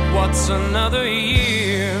 What's another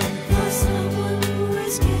year?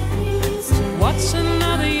 What's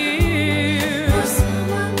another year?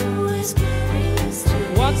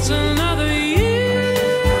 What's another year?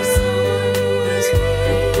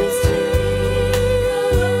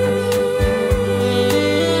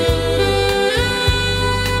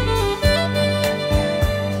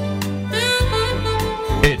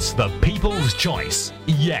 It's the people's choice.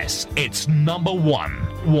 Yes, it's number one.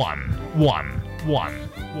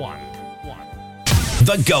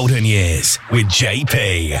 The Golden Years with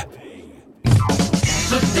JP.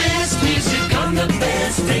 The best music on the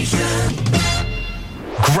best station.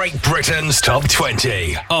 Great Britain's Top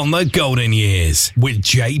 20 on The Golden Years with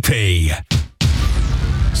JP.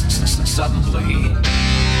 Suddenly,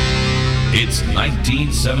 it's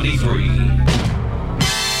 1973.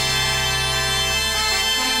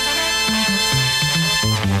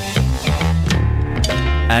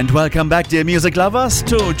 And welcome back, dear music lovers,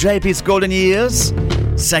 to JP's Golden Years,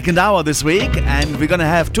 second hour this week. And we're going to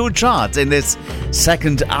have two charts in this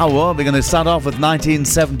second hour. We're going to start off with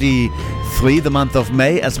 1973, the month of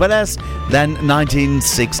May, as well as then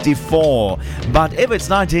 1964. But if it's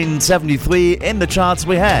 1973, in the charts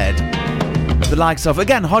we had the likes of,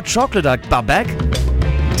 again, Hot Chocolate are back.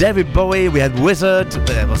 David Bowie, we had Wizard,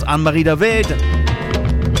 there was Anne-Marie David,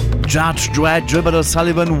 Judge Dredd, Gilbert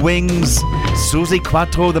O'Sullivan, Wings, Susie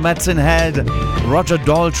Quattro, the Medicine Head, Roger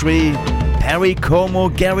Daltrey, Perry Como,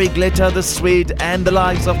 Gary Glitter, The Sweet, and the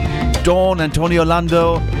likes of Dawn, Antonio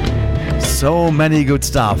Lando. So many good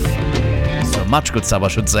stuff. So much good stuff, I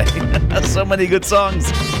should say. So many good songs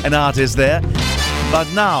and artists there. But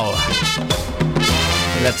now,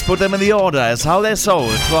 let's put them in the order as how they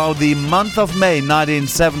sold throughout the month of May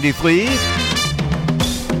 1973.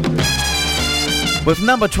 With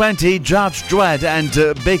number 20, Judge Dredd and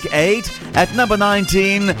Big 8. At number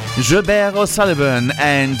 19, Gilbert O'Sullivan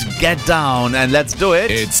and Get Down. And let's do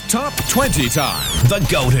it. It's Top 20 time. The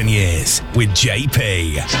Golden Years with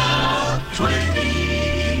JP. Top 20.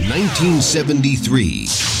 1973.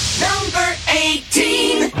 Number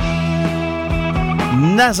 18.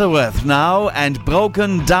 Nazareth now and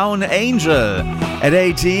Broken Down Angel. At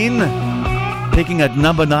 18, picking at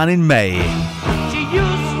number 9 in May. She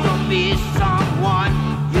used to be someone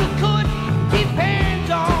you could depend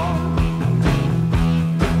on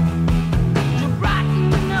to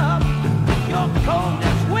brighten up your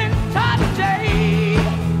coldest winter day.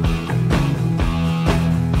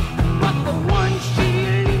 But the one she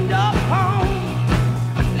leaned upon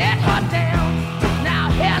let her down. Now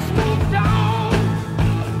has moved on,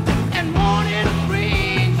 and morning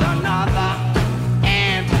brings another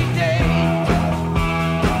empty day.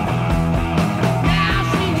 Now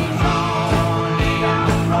she's only a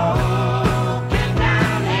broken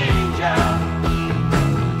down angel.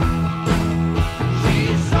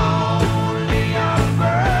 She's only a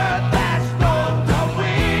bird that's broke her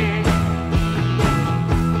wing.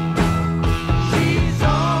 She's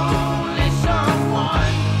only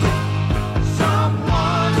someone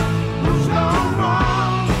who's gone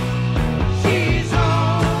wrong. She's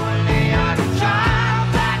only a child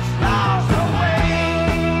that's lost her way.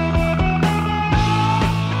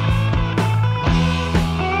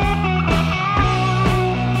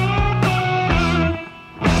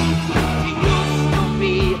 She used to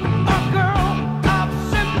be a girl of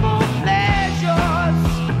simple pleasures,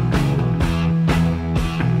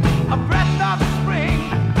 a breath of spring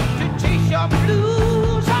to chase your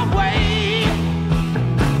blues away.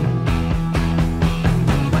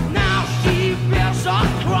 But now she bears a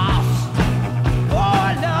cross for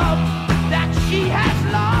love that she has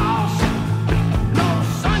lost. No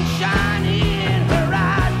sunshine in her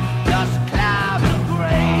eyes, just clouds of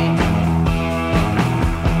gray.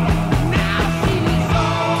 Now she's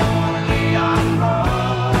only a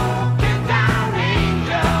broken down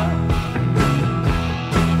angel.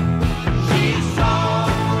 She's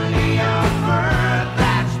only a bird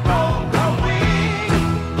that's broke her wing.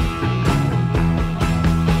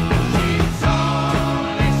 She's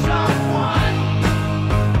only someone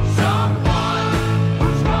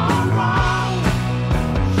who's gone wrong.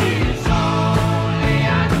 She's only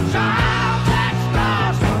a child that's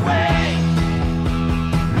lost her way.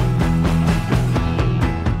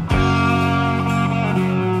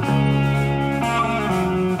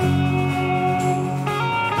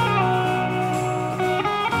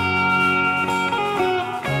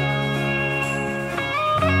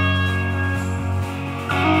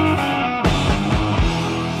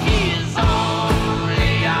 She's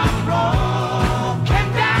only a broken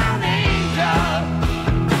down angel.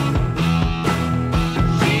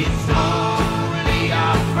 She's only a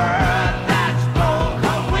bird that's broke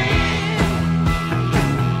her wing.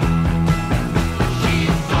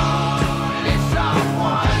 She's only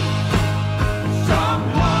someone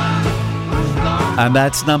who's gone. And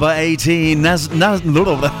that's number 18.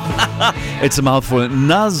 It's a mouthful.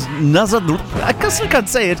 Nazareth. I guess I can't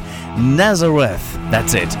say it. Nazareth.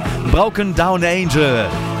 That's it. Broken Down Angel.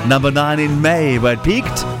 Number 9 in May, where it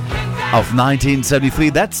peaked. of 1973.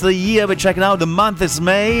 That's the year we're checking out. The month is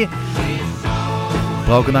May.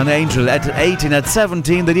 Broken on Angel at 18. At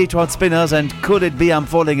 17, the Detroit Spinners and Could It Be I'm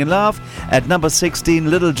Falling in Love. At number 16,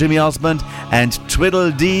 Little Jimmy Osmond and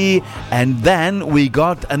Twiddle Dee. And then we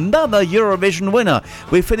got another Eurovision winner.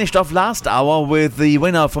 We finished off last hour with the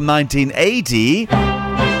winner from 1980.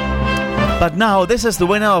 But now this is the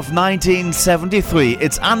winner of 1973.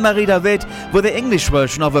 It's Anne-Marie David with the English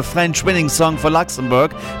version of a French winning song for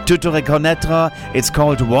Luxembourg, Tu te reconnaîtras. It's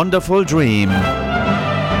called Wonderful Dream.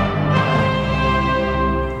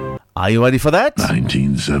 Are you ready for that?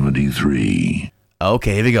 1973.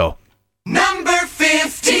 Okay, here we go. Number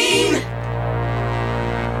 15.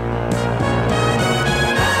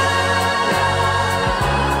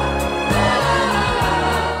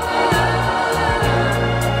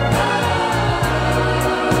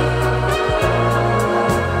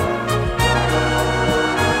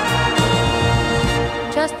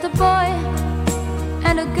 Just a boy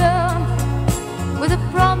and a girl with a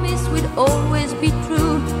promise we'd always be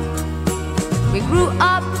true. We grew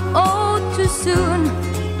up all too soon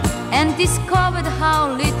and discovered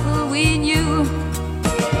how little we knew.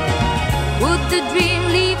 Would the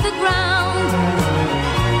dream leave the ground?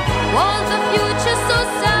 Was the future so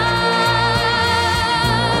sound?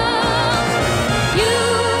 You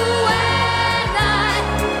and I,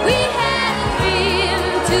 we had a dream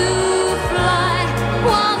to fly.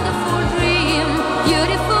 Wonderful dream,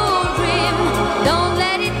 beautiful dream, don't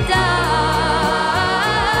let it die.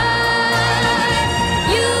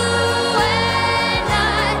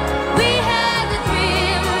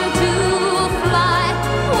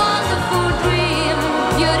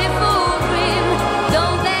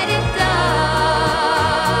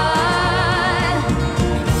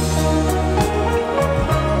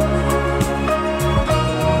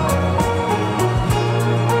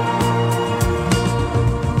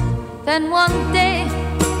 Then one day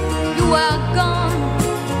you were gone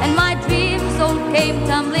and my dreams all came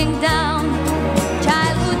tumbling down.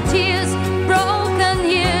 Childhood tears, broken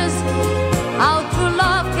years, how true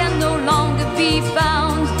love can no longer be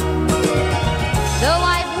found. Though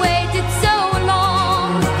I've waited so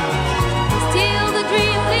long, still the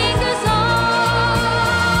dream lingers on.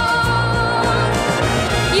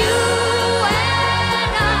 You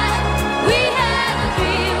and I, we had a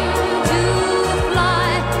dream to fly.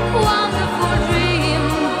 Wonderful dream,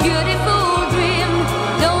 beautiful dream,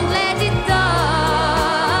 don't let it die.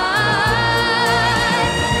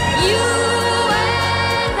 You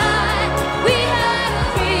and I, we had a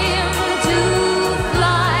dream to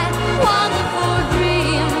fly. Wonderful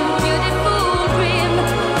dream, beautiful dream,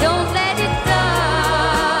 don't let it die.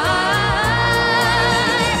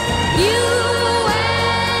 You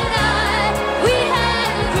and I, we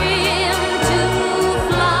had a dream to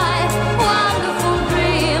fly. Wonderful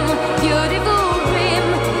dream, beautiful dream,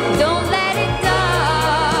 don't let it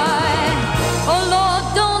die. Oh Lord,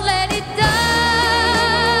 don't let it die.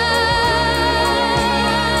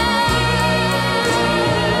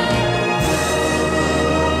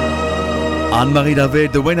 Anne-Marie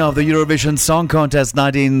David, the winner of the Eurovision Song Contest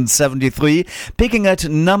 1973, picking at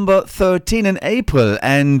number 13 in April.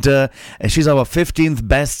 And she's our 15th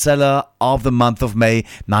bestseller of the month of May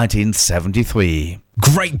 1973.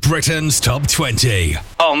 Great Britain's Top 20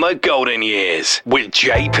 on the Golden Years with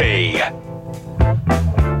JP.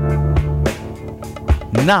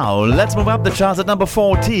 Now, let's move up the charts. At number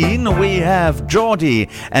 14, we have Geordie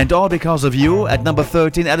and All Because of You. At number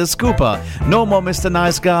 13, Alice Cooper, No More Mr.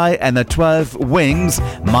 Nice Guy. And at 12, Wings,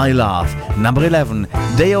 My Love. Number 11,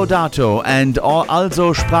 Deodato and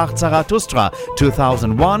Also Sprach Zarathustra,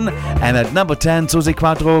 2001. And at number 10, Susi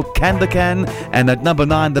Quattro, Can the Can. And at number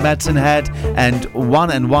 9, The Medicine Head and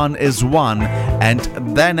 1 and 1 is 1. And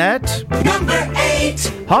then at Number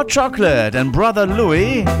 8. Hot Chocolate and Brother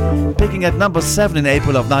Louie, picking at number 7 in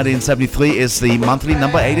April of 1973, is the monthly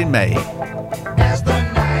number 8 in May. As the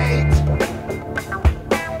night,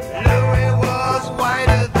 Louis was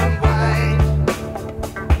whiter than white.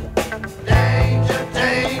 Danger,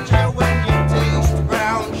 danger when you taste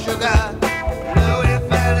brown sugar. Louis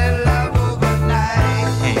fell in love overnight.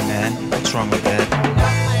 Hey man, what's wrong with that?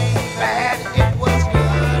 Nothing bad, it was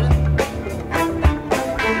good.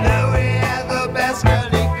 Louis had the best girl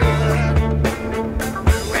he could.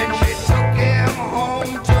 When she took him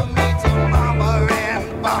home to meet her mama and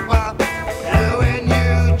papa,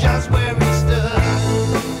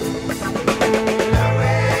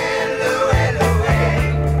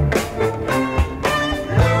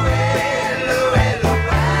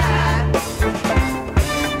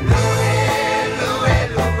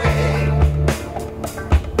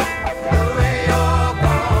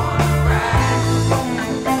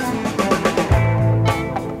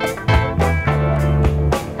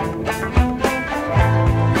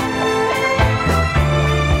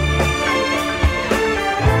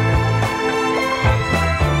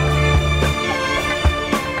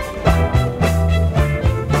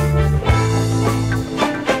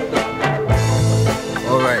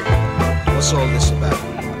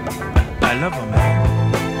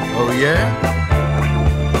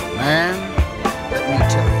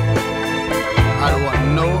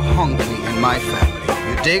 my family.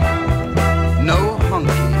 You dig? No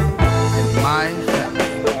honky in my family.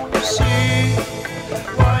 See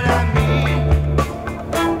what I mean?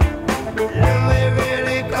 Louis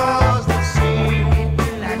really calls the scene.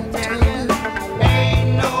 I tell you, ain't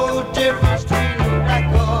no difference between black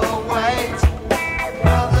or white.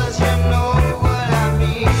 Brothers, you know what I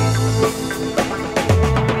mean.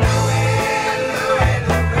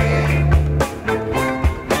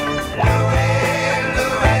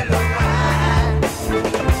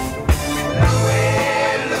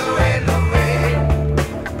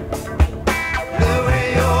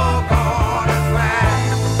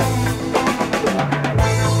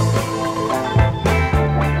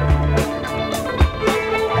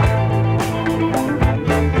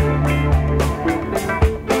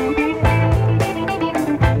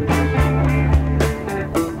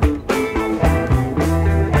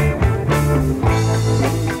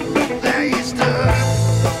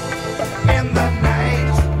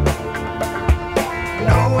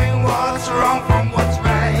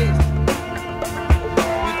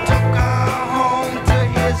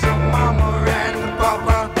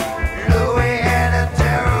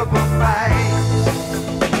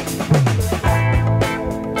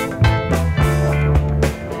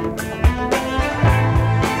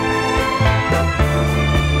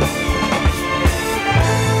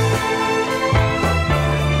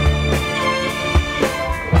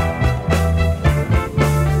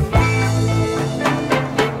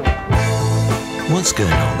 What's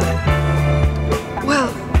going on then?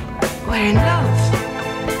 Well, we're in love.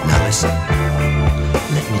 Now listen,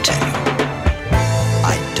 let me tell you.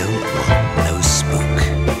 I don't want no spook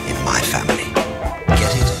in my family.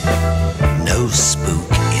 Get it? No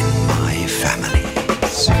spook in my family.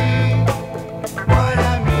 See what I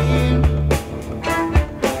mean?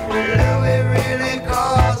 Louis really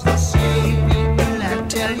calls the scene. People, I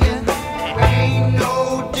tell you, ain't no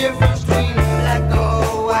difference between black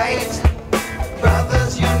or white.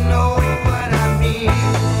 Brothers, you know what I mean.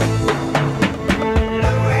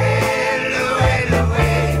 Louis, Louis,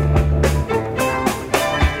 Louis.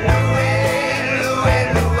 Louis, Louis,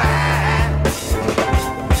 Louis.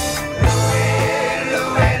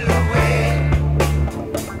 Louis, Louis, Louis.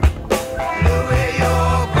 Louis,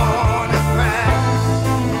 you're gonna cry.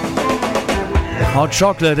 Hot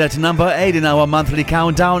Chocolate at number 8 in our monthly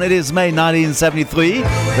countdown. It is May 1973.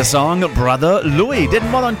 The song Brother Louis. Didn't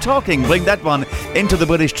Modern Talking bring that one into the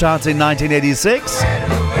British charts in 1986?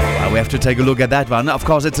 Well, we have to take a look at that one. Of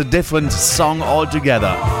course, it's a different song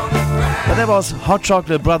altogether. But there was Hot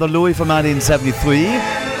Chocolate Brother Louis from 1973.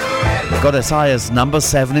 Got as high as number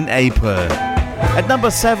 7 in April. At number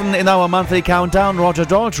 7 in our monthly countdown, Roger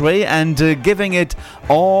Daltrey and Giving It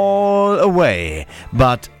All Away.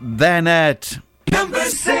 But then at Number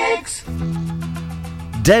 6.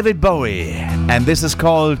 David Bowie, and this is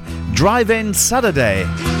called Drive-In Saturday.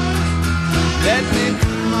 Let me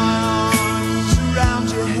put my arms around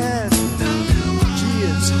your head. Gee,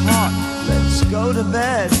 it's hot, let's go to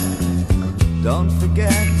bed. Don't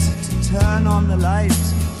forget to turn on the light.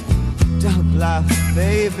 Don't laugh,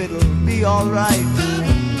 babe, it'll be alright.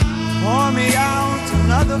 Pour me out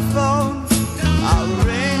another phone. I'll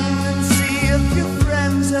ring and see if your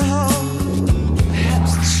friends are home.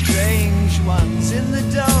 Perhaps the strange ones in the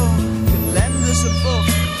dome can lend us a book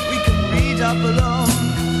we can read up alone.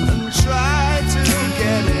 Try to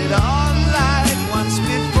get it on like once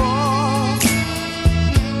before.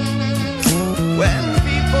 When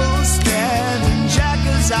people stand in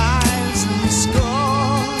Jacker's eyes and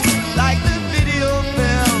score like the video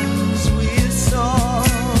films we saw.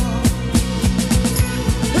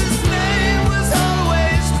 His name was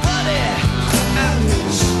always funny and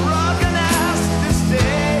shrug an ass this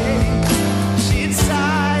day. She'd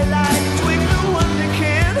sigh like Twig the Wonder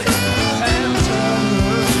Kid and turn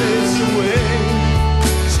her face away.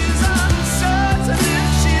 She's uncertain if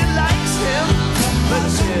she likes him, but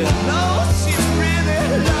she knows she really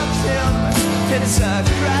loves him. It's a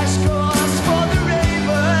crash course for the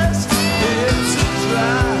ravers. It's a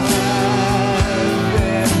drive-in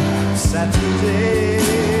Saturday.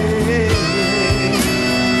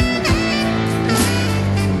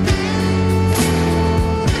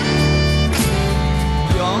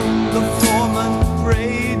 Young the foreman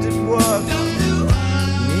prayed at work.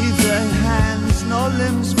 Neither hands nor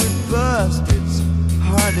limbs would burst. It's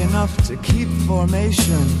hard enough to keep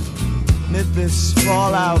formation amid this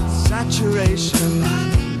fallout saturation.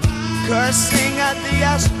 Cursing at the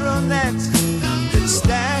astronet that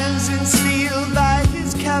stands in steel by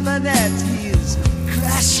his cabinet. He's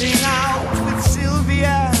crashing out with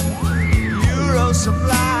Sylvia. Euro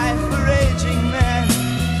supply for aging men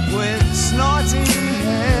with snorting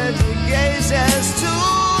head gaze.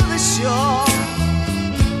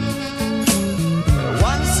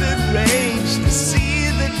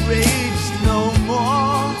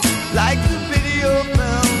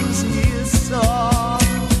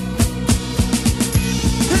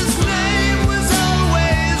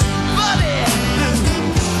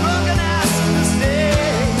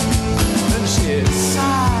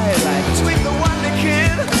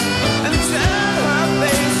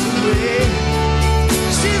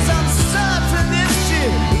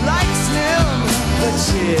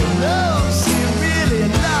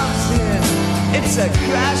 a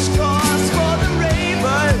crash course for the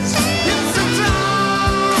ravers. It's a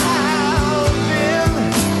driving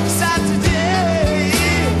Saturday.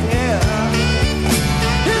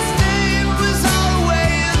 His name was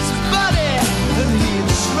always Buddy, and he'd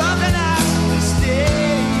shrug and ask me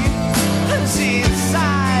stay. And she'd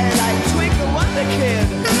sigh like Twinkle Wonder Kid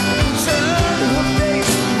and turn her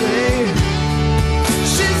face away.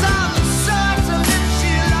 She's uncertain if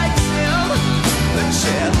she likes him, but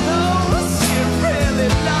she knows she really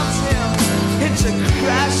loves him. It's a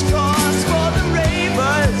crash course for the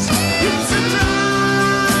ravers. It's a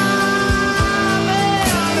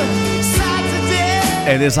driving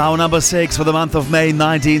Saturday. It is our number 6 for the month of May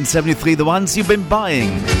 1973, the ones you've been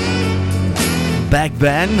buying. Back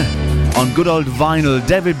then, on good old vinyl,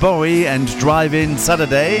 David Bowie and Drive-In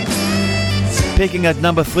Saturday. Picking at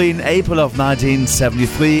number 3 in April of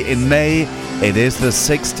 1973. In May, it is the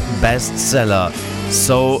 6th bestseller.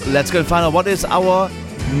 So let's go and find out what is our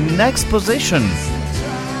next position.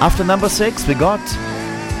 After number 6, we got...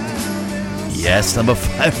 yes, number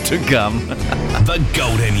 5 to come. The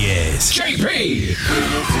Golden Years. JP.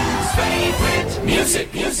 Favorite music.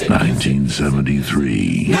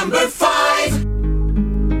 1973. Number 5.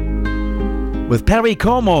 With Perry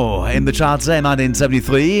Como in the charts there,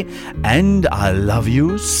 1973, and I Love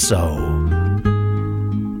You So.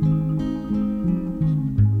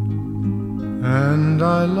 And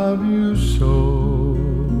I love you so.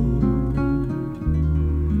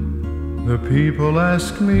 The people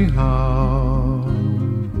ask me how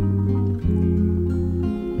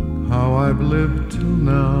I've lived till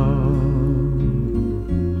now.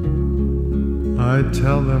 I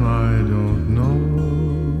tell them I don't know.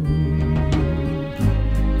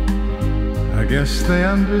 I guess they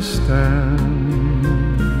understand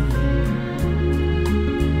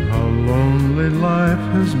how lonely life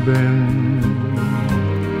has been.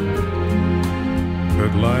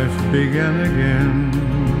 But life began again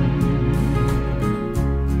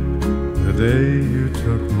the day you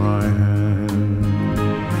took my hand.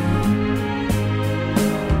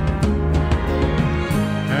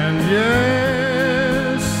 And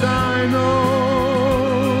yes, I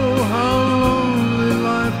know how lonely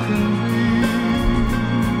life can be.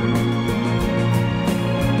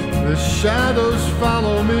 The shadows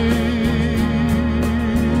follow me,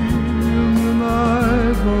 and the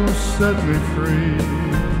night won't set me free.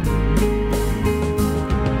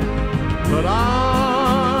 But I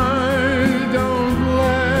don't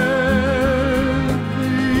let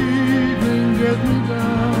the evening get me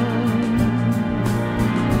down.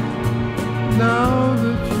 Now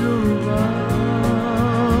that you're around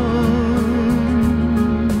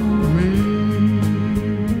me,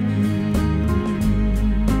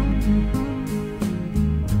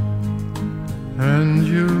 and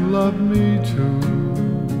you love me too.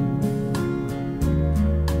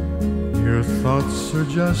 Your thoughts are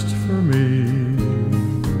just for me.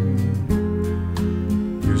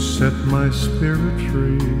 You set my spirit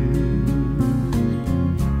free.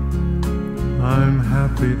 I'm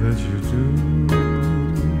happy that you do.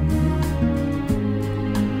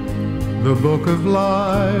 The book of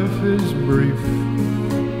life is brief,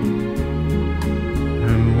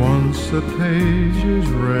 and once a page is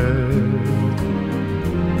read,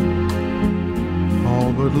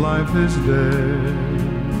 all but life is dead.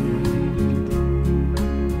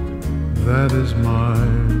 That is my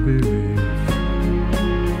belief.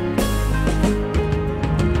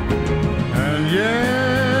 And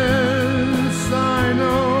yes, I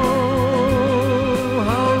know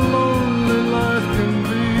how lonely life can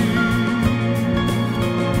be.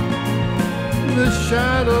 The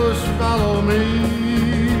shadows follow me,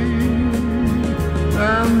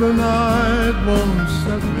 and the night won't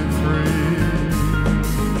set me free.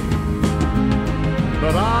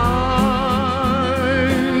 But I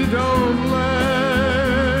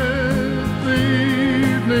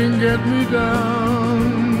get me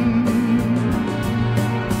down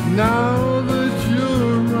now that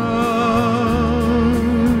you're around.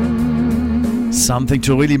 Something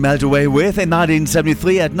to really melt away with in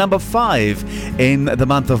 1973 at number 5 in the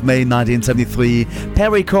month of May 1973.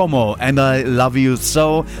 Perry Como and I Love You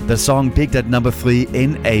So. The song peaked at number 3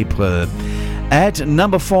 in April. At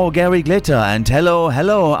number 4, Gary Glitter and Hello,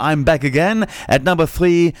 Hello, I'm Back Again. At number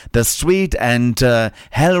 3, The Street and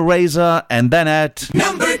Hellraiser. And then at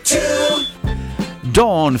number 2,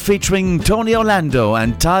 Dawn featuring Tony Orlando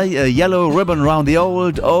and Tie a Yellow Ribbon Round the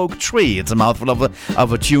Old Oak Tree. It's a mouthful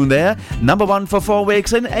of a tune there. Number 1 for 4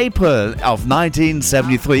 weeks in April of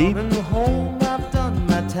 1973. Home, I've done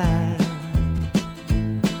my time.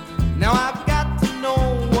 Now I've got to know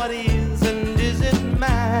what is and isn't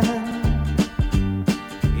mine.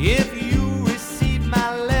 If you receive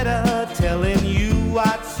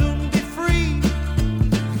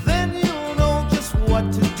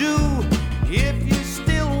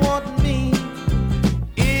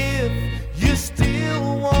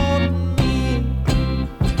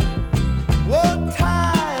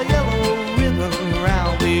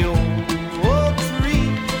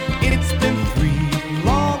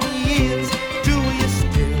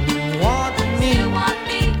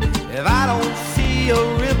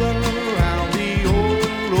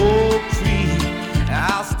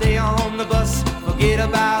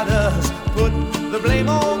about us, put the blame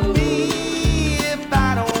on me if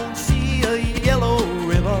I don't see a yellow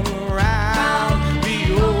ribbon around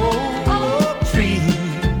the old tree.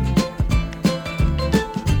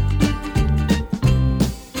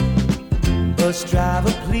 Bus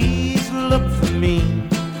driver, please look for me,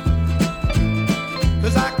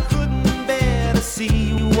 'cause I couldn't bear to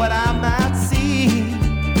see what I might see.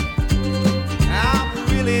 I'm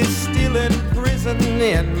really still in prison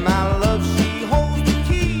in my love. She holds the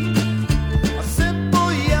key. A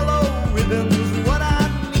simple yellow ribbon's what I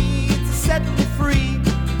need to set me free.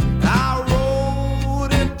 I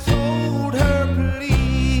wrote and told her,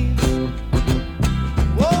 please,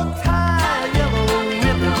 oh, tie a yellow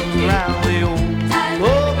ribbon round the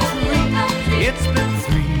old tree. It's been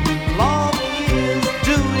 3 long years.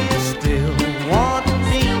 Do you still want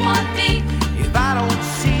me? If I don't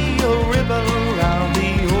see a ribbon around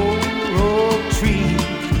the old tree,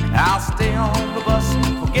 I'll stay on the bus,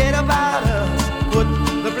 forget about us, put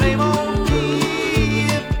the blame on me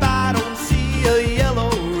if I don't see a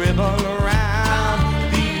yellow ribbon around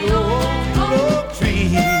the old tree.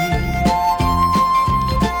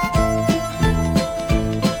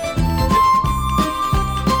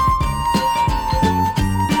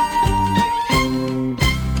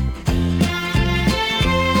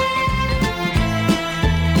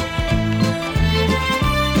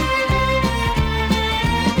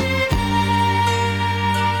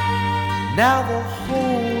 Now the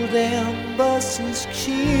whole damn bus is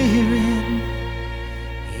cheering,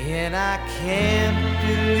 and I can't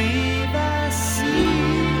believe I see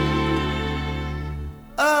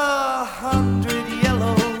 100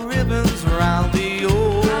 yellow ribbons round the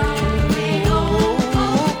old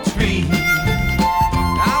tree.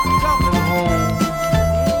 I'm coming home.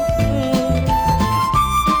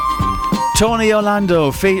 Tony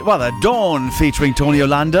Orlando, the Dawn featuring Tony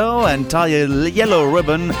Orlando and tie a yellow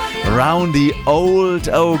ribbon round the old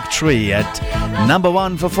oak tree at number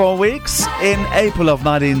 1 for 4 weeks in April of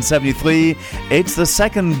 1973. It's the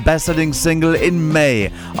second best-selling single in May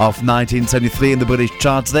of 1973 in the British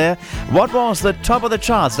charts there. What was the top of the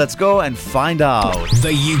charts? Let's go and find out.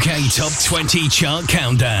 The UK Top 20 Chart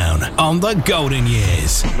Countdown on the Golden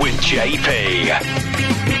Years with JP.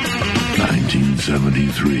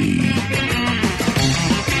 1973.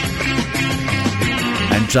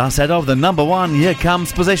 And just ahead of the number 1, here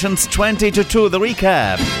comes positions 20 to 2, the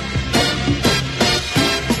recap.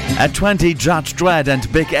 At 20, Judge Dredd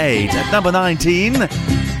and Big 8. At number 19,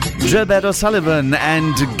 Gilbert O'Sullivan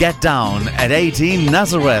and Get Down. At 18,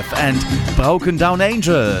 Nazareth and Broken Down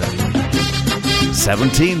Angel.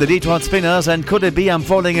 17, the Detroit Spinners and Could It Be I'm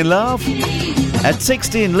Falling in Love. At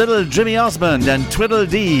 16, Little Jimmy Osmond and Twiddle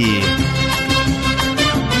Dee.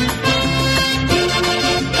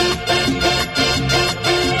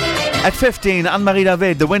 At 15, Anne-Marie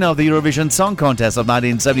David, the winner of the Eurovision Song Contest of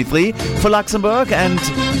 1973 for Luxembourg, and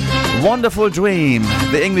Wonderful Dream,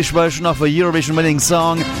 the English version of a Eurovision winning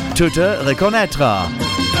song, Tu te reconnaîtras.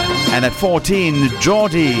 And at 14,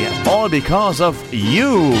 Geordie, All Because of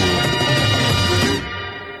You.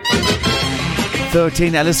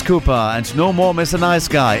 13, Alice Cooper and No More Mr. Nice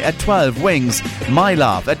Guy. At 12, Wings, My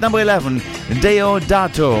Love. At number 11,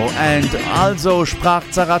 Deodato and Also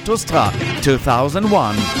sprach Zarathustra,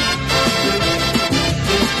 2001.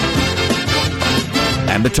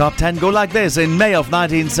 And the top 10 go like this in May of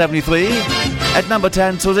 1973. At number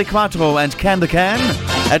 10, Suzy Quattro and Can the Can.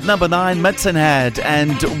 At number 9, Medicine Head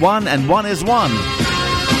and One is One.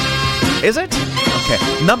 Is it?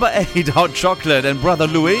 Okay. Number 8, Hot Chocolate and Brother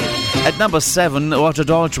Louie. At number 7, Roger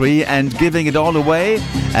Daltrey and Giving It All Away.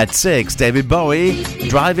 At 6, David Bowie,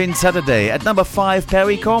 Drive-In Saturday. At number 5,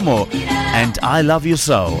 Perry Como and I Love You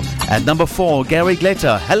So. At number 4, Gary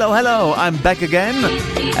Glitter, Hello, Hello, I'm Back Again.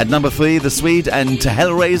 At number 3, The Sweet and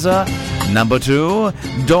Hellraiser. Number 2,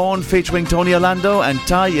 Dawn featuring Tony Orlando and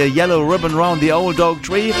Tie a Yellow Ribbon Round the Old Oak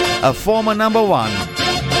Tree, a former number 1.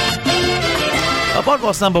 What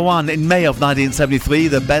was number 1 in May of 1973,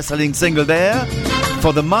 the best-selling single there?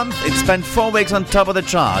 For the month, it spent 4 weeks on top of the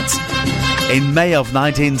charts. In May of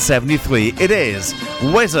 1973, it is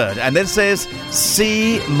Wizard, and this is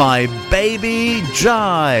See My Baby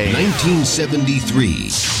Jive.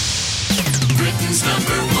 1973. Britain's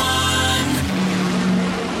number 1.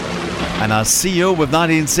 And I'll see you with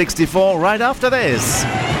 1964 right after this.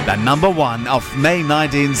 The number 1 of May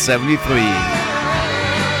 1973.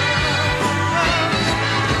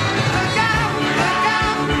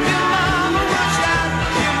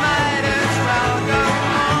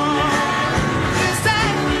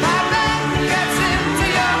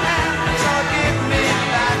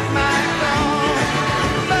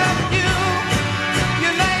 You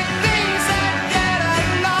make things that get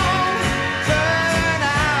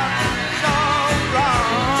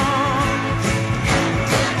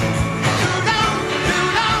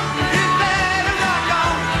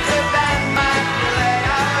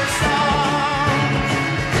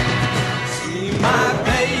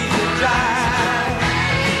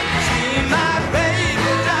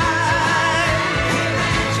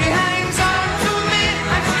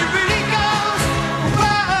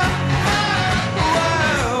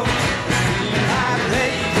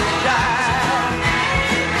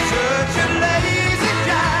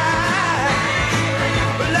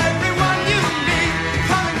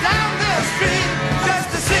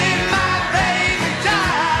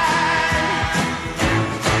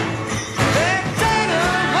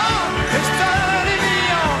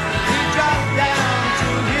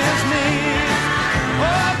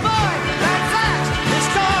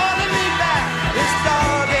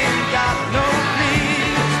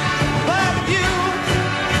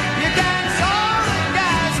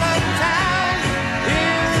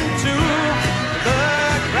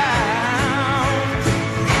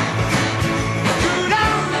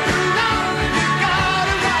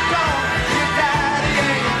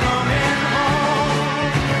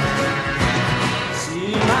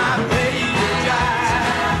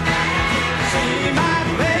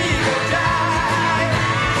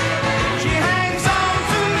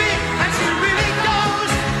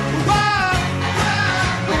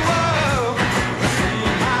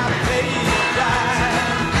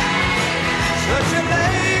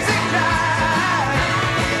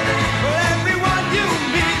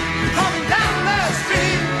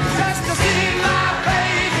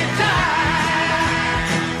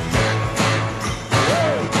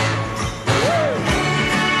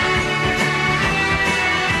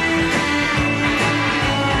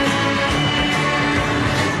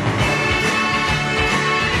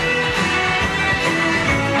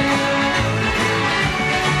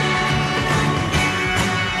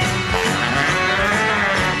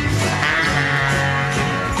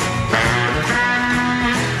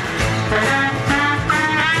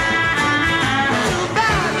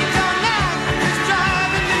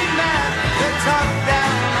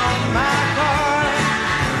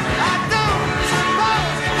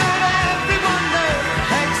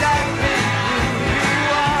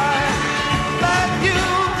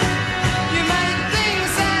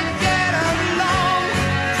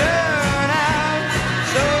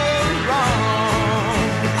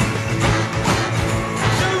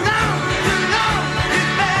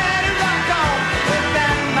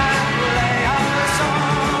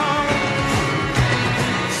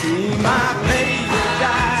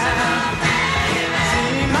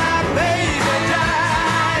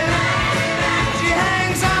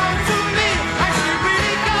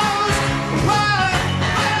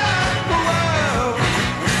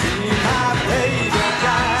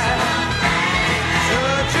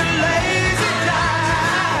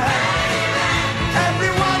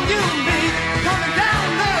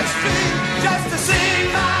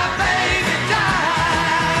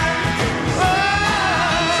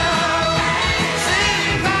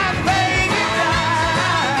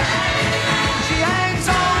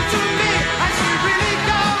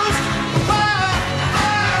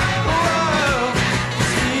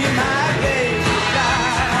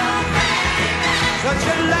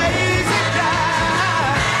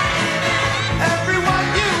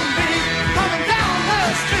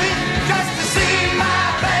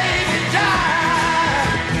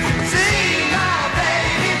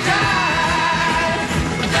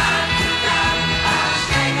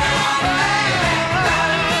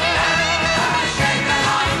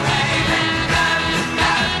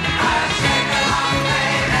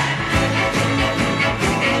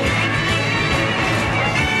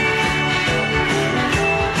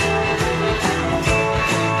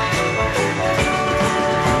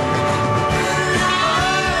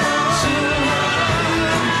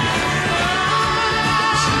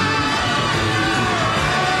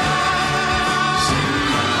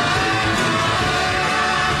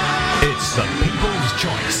The people's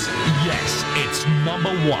choice. Yes, it's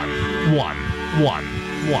number one.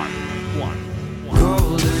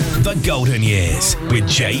 The Golden Years with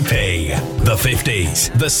JP. The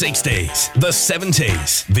 50s, the 60s, the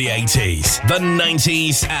 70s, the 80s, the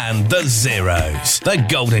 90s, and the zeros. The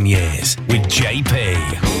Golden Years with JP.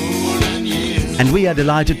 And we are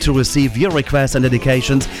delighted to receive your requests and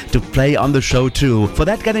dedications to play on the show too. For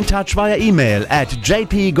that, get in touch via email at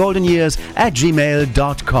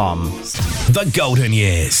jpgoldenyears@gmail.com. The Golden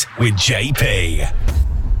Years with JP.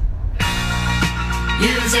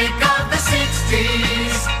 Music of the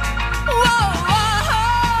 60s. Whoa,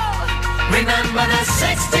 whoa. Remember the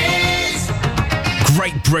 60s.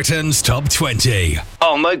 Great Britain's Top 20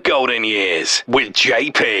 on The Golden Years with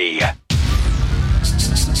JP.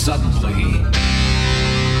 Suddenly,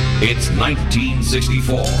 it's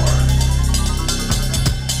 1964.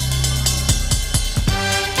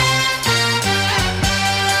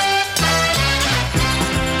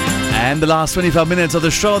 And the last 25 minutes of the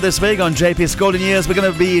show this week on JP's Golden Years, we're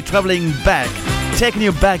going to be traveling back, taking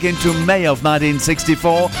you back into May of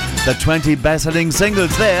 1964, the 20 best-selling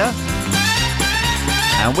singles there.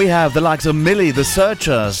 And we have the likes of Millie, The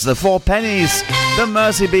Searchers, The Four Pennies, The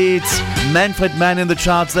Mercy Beats, Manfred Mann in the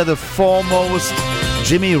charts, they're the foremost.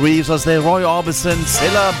 Jimmy Reeves was there, Roy Orbison,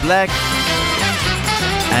 Cilla Black,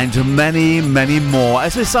 and many, many more.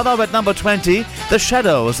 As we start off at number 20, The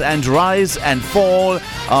Shadows and Rise and Fall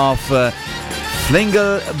of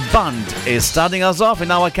Flingle Bund is starting us off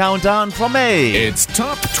in our countdown for May. It's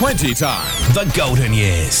Top 20 time. The Golden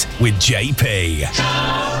Years with JP.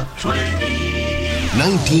 Top 20.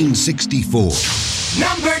 1964.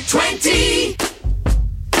 Number 20.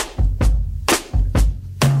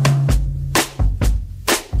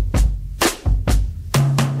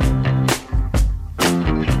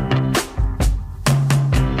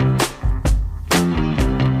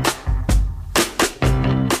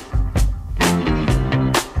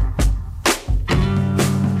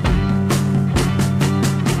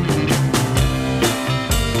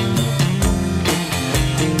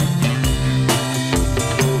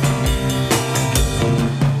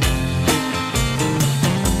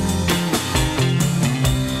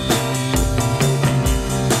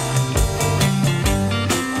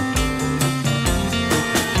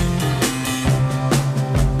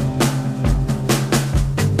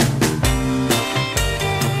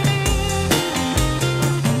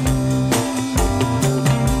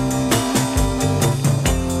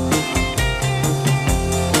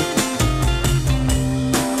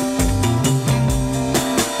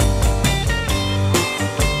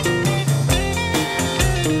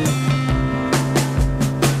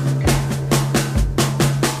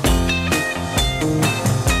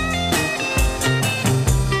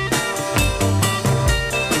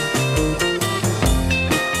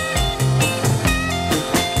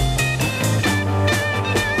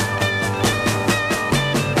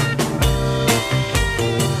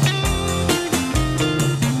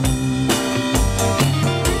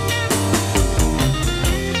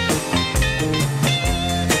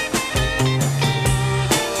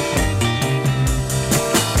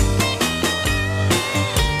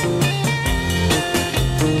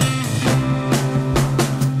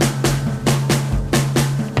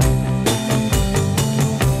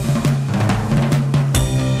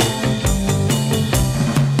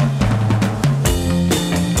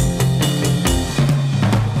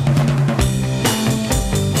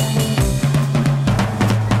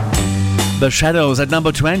 The Shadows at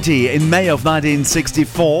number 20 in May of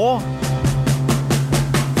 1964.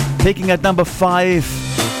 Peaking at number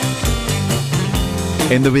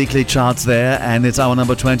 5 in the weekly charts there, and it's our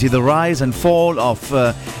number 20, The Rise and Fall of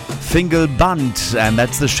Flingle Bund, and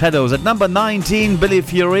that's The Shadows. At number 19, Billy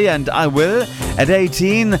Fury and I Will. At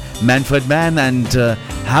 18, Manfred Mann and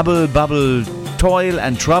Hubble Bubble Toil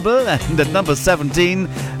and Trouble. And at number 17,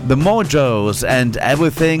 The Mojos and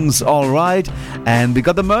Everything's Alright. And we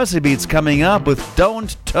got the Mercy Beats coming up with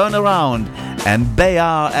Don't Turn Around, and they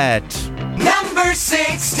are at number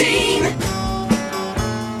 16.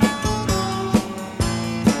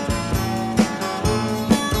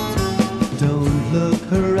 Don't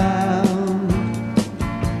look around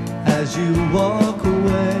as you walk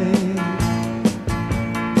away.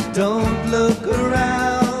 Don't look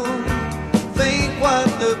around, think what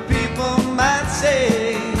the people might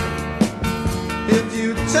say. If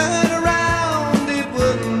you turn around, it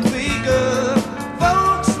wouldn't be good.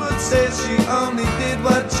 Folks would say she only did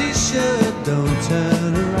what she should. Don't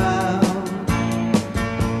turn around,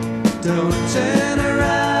 don't turn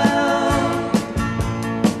around.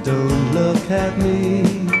 Don't look at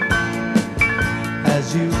me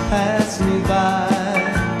as you pass me by.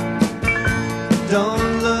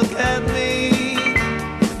 Don't look at me,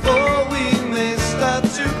 or we may start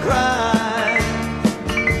to cry.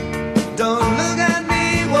 Don't look at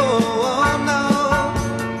me, whoa, no.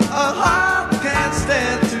 A heart can't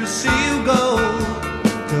stand to see you go.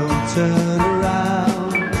 Don't turn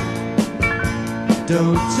around.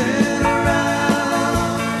 Don't turn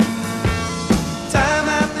around. Time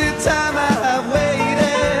after time I have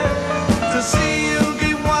waited to see you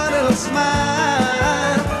give one little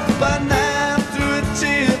smile, but now through a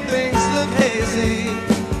tear things look hazy.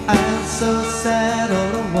 I'm so sad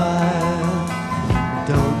all the while.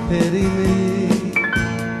 Don't pity me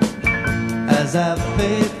as I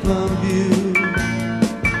fade from you.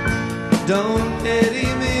 Don't pity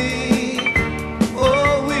me,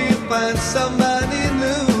 or we find somebody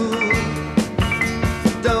new.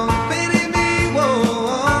 Don't pity me,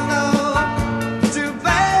 whoa, no. Too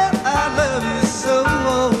bad I love you so,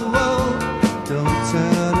 whoa. Don't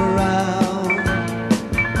turn around.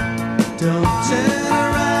 Don't turn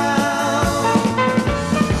around.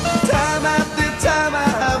 Time after time I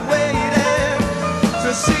have waited to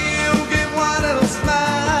see you give one little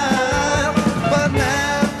smile, but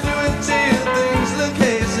now through a tear things look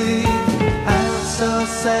hazy. I'm so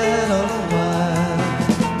sad all the while.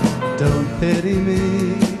 Don't pity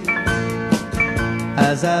me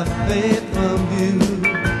as I fade from you.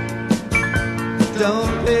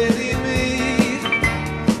 Don't pity me,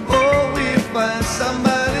 or we find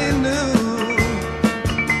somebody new.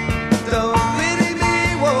 Don't pity me,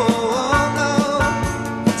 whoa, no.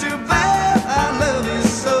 Too bad I love you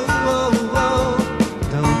so, whoa.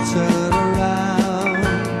 Don't turn around.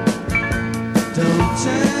 Don't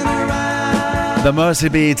turn around. The Mercy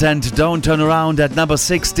Beat and Don't Turn Around at number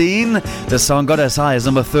 16. The song got as high as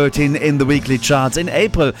number 13 in the weekly charts in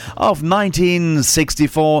April of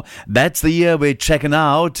 1964. That's the year we're checking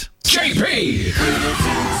out. JP!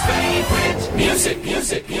 Favorite music.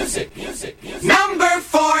 Number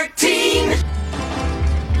 14.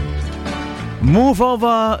 Move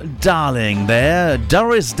Over Darling there,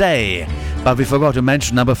 Doris Day. But we forgot to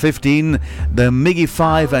mention number 15, the Miggy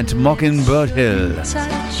 5 and Mockingbird Hill.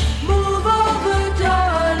 Move over,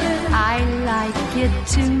 darling. I like it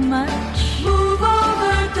too much. Move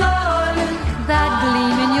over, darling. That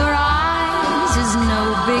gleam in your eyes is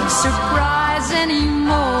no big surprise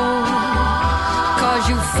anymore. 'Cause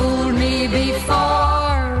you fooled me before.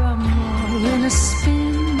 I'm all in a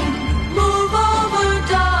spin. Move over,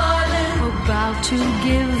 darling. About to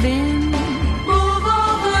give in. Move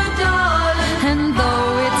over, darling. And though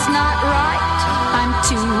it's not right, I'm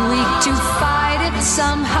too weak to fight it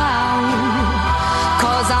somehow.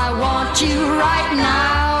 'Cause I want you right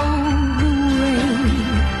now. The way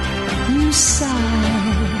you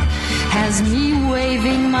sigh has me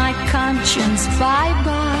waving my conscience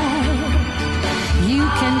bye-bye. You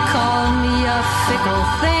can call me a fickle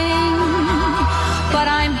thing, but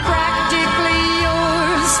I'm practically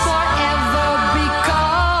yours forever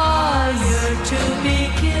because you're to be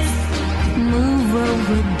kissed. Move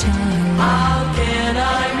over, darling. How can I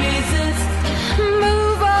resist?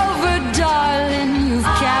 Move over, darling.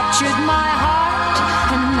 You've captured my heart,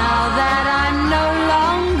 and now that I'm no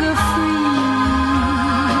longer free,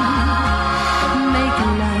 make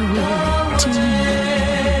love to me.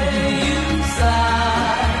 You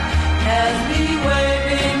sigh as me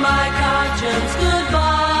waving my conscience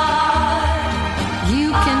goodbye. You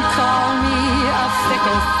can call me a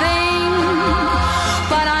fickle thing,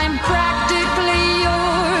 but I'm practically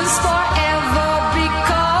yours forever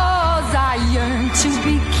because I yearn to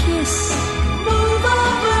be kissed. Move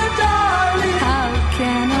over, darling. How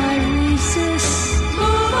can I resist?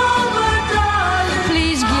 Move over, darling.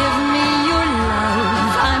 Please give me your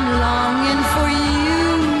love. I'm longing for you.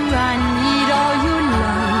 I need all your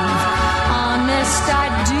love. Honest, I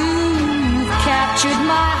do. You've captured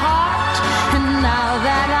my heart, and now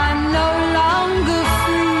that I'm no longer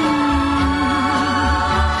free,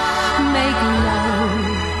 make love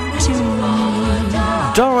to me.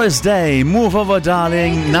 Doris Day, Move Over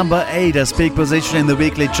Darling, number 8 as peak position in the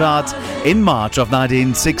weekly charts in March of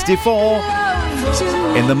 1964.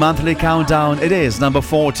 In the monthly countdown, it is number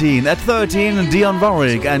 14. At 13, Dionne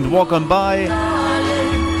Warwick and Walk On By.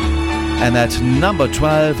 And at number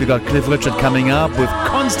 12, we got Cliff Richard coming up with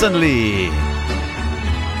Constantly.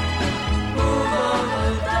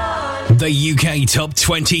 The UK Top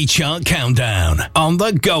 20 Chart Countdown on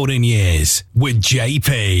the Golden Years with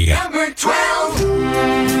JP. Number 12.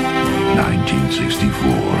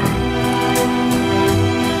 1964.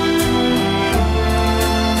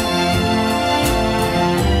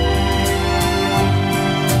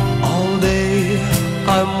 All day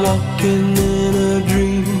I'm walking in a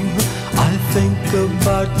dream. I think of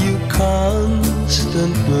about you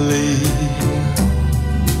constantly.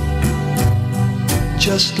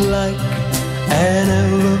 Just like an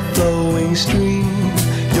ever-flowing stream,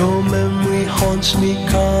 your memory haunts me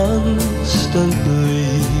constantly.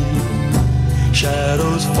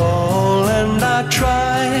 Shadows fall and I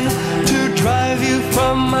try to drive you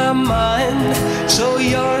from my mind, so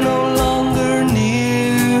you're no longer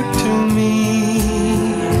near to me.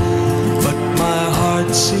 But my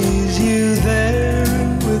heart sees you there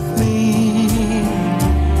with me.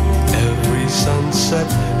 Every sunset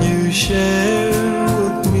you share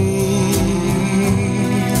with me.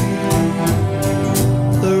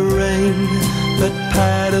 The rain that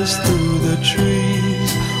patters through the trees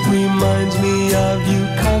reminds me of you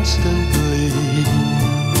constantly.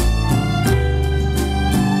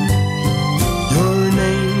 Your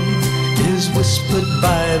name is whispered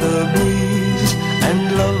by the breeze, and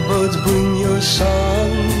lovebirds bring your song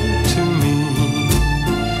to me.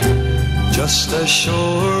 Just as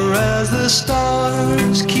sure as the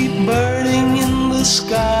stars keep burning in the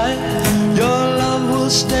sky, your love will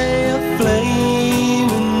stay aflame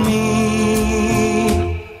in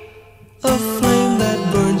me. A flame that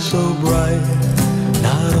burns so bright,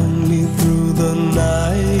 not only through the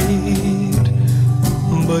night,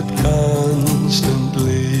 but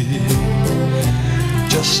constantly.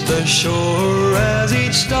 Just as sure as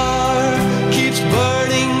each star keeps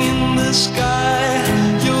burning in the sky,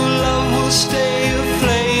 your love will stay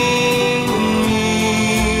aflame in me.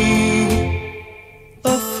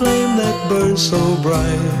 A flame that burns so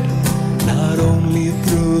bright, not only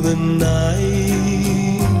through the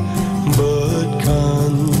night, but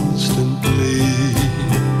constantly.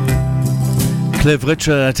 Cliff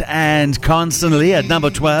Richard and Constantly at number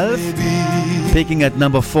 12. Peaking at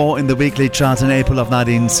number 4 in the weekly chart in April of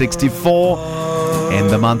 1964. In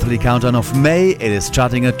the monthly countdown of May, it is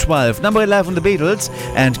charting at 12. Number 11, The Beatles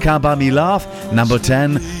and Can't Buy Me Love. Number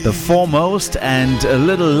 10, The Foremost and A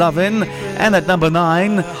Little Lovin'. And at number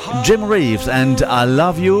 9, Jim Reeves and I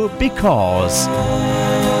Love You Because.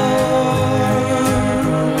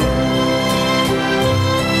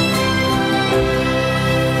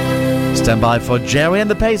 Stand by for Jerry and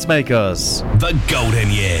the Pacemakers. The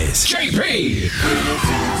Golden Years. JP.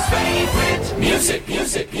 Favorite music.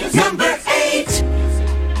 Number 8.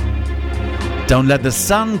 Don't let the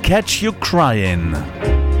sun catch you crying.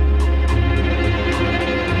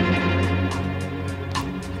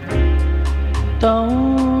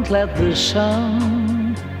 Don't let the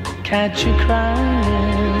sun catch you crying.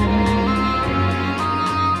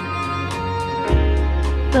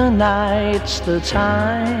 The night's the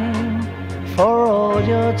time for all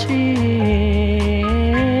your tears.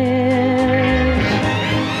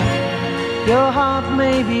 Your heart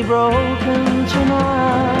may be broken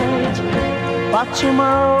tonight, but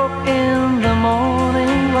tomorrow in the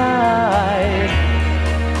morning light,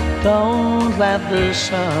 don't let the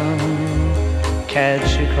sun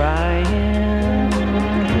catch you crying.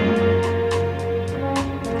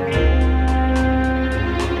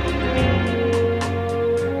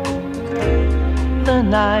 The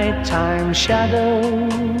nighttime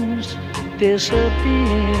shadows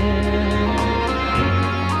disappear,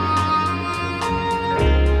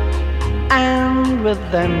 and with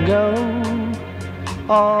them go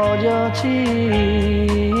all your tears.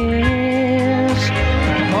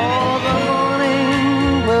 For the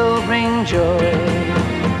morning will bring joy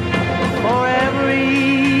for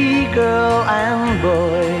every girl and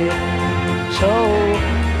boy. So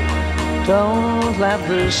don't let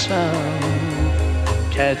the sun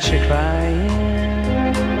catch you crying.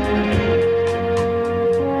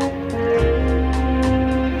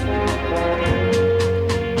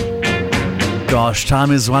 Gosh,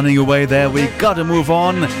 time is running away there. We gotta move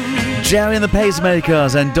on. Jerry and the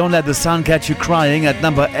Pacemakers and Don't Let the Sun Catch You Crying at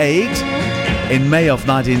number 8. In May of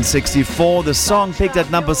 1964, the song peaked at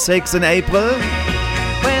number 6 in April.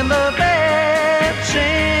 When the birds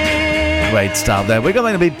sing. Great stuff there. We're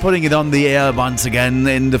going to be putting it on the air once again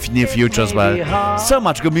in the near future as well. So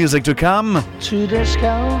much good music to come. To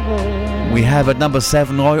discover. We have at number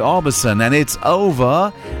 7 Roy Orbison and It's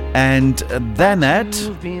Over. And then at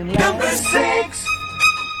number 6,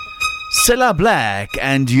 Cilla Black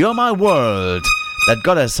and You're My World. That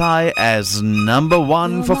got as high as number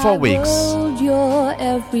 1 for 4 weeks. World, your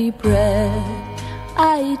every breath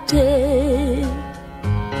I take.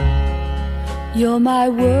 You're my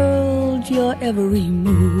world, your every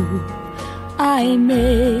move I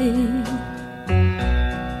make.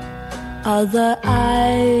 Other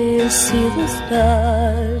eyes see the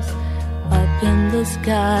stars up in the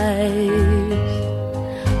skies,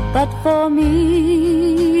 but for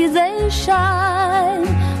me they shine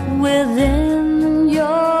within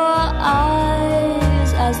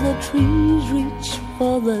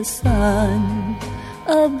the sun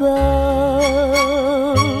above.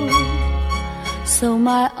 So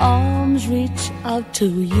my arms reach out to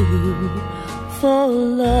you for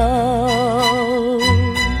love.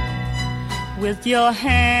 With your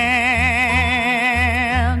hand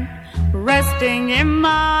resting in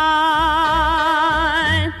mine,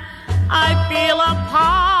 I feel a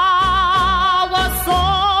power so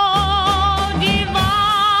divine.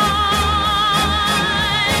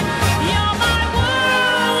 You're my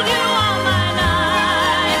world, you are my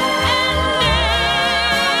night and day.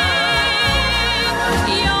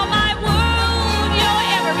 You're my world, you're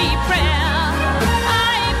every prayer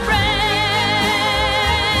I pray.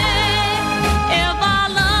 If our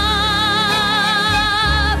love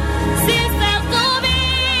ceases to be,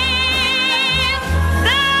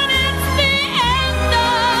 then it's the end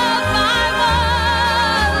of my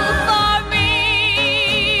world for me.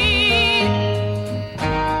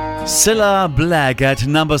 Cilla Black at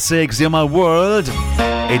number 6, You're My World.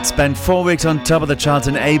 It spent 4 weeks on top of the charts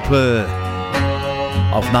in April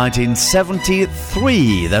of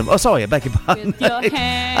 1973. I beg your pardon.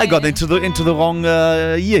 I got into the wrong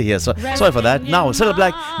year here. So sorry for that. Now, Cilla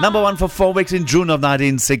Black, number 1 for 4 weeks in June of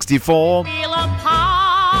 1964.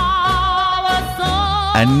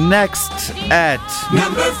 And next at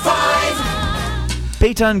Number 5.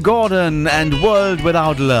 Peter and Gordon and World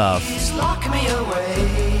Without Love. Please lock me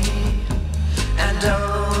away and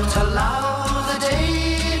don't allow the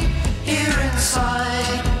day here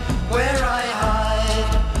inside where I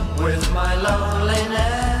hide with my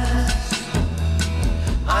loneliness.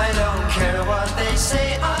 I don't care what they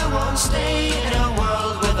say, I won't stay in a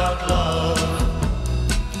world without love.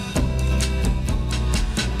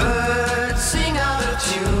 Birds sing out of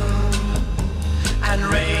tune and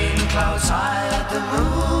rain clouds hide the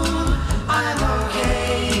moon. I'm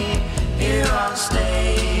okay, here I'll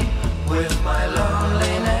stay with my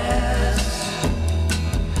loneliness.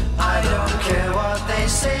 I don't care what they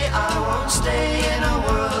say, I won't stay in a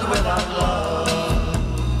world without love.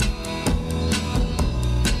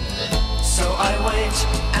 So I wait,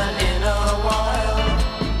 and in a while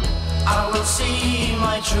I will see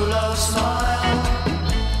my true love smile.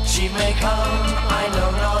 She may come, I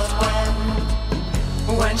know not when.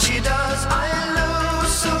 When she does, I'll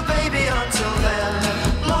lose. So baby, until then,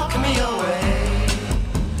 lock me away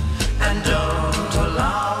and don't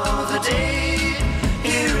allow the day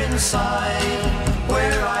here inside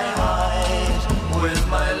where I hide with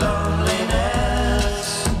my loneliness.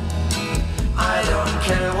 I don't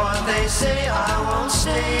care what they say, I won't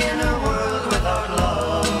stay in a world without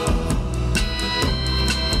love.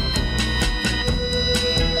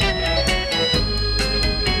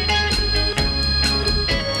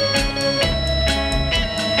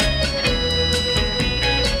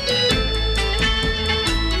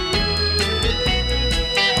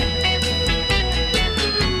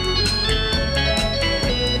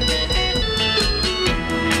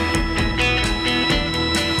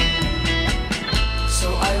 So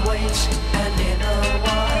I wait, and in a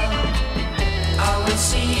while I will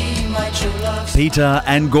see my true love. Peter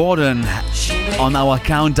and Gordon on our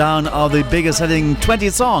countdown of the biggest selling 20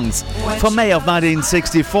 songs for May of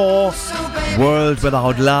 1964. World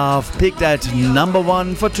Without Love peaked at number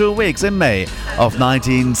 1 for 2 weeks in May of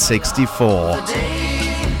 1964.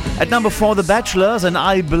 At number 4, The Bachelors and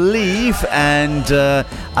I Believe, and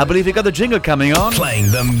I believe we got the jingle coming on. Playing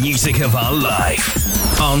the music of our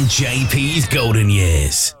life on JP's Golden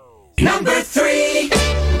Years. Number 3.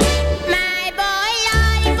 My boy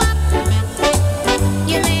lollipop,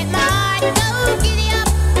 you make my heart go giddy up.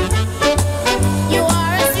 You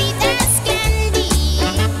are as sweet as candy.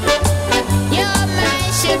 You're my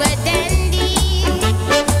sugar dandy.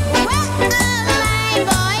 Well, my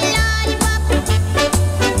boy lollipop,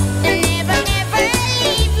 never, never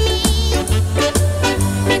leave me,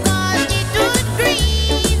 because it would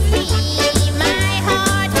grieve me. My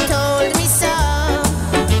heart told me so.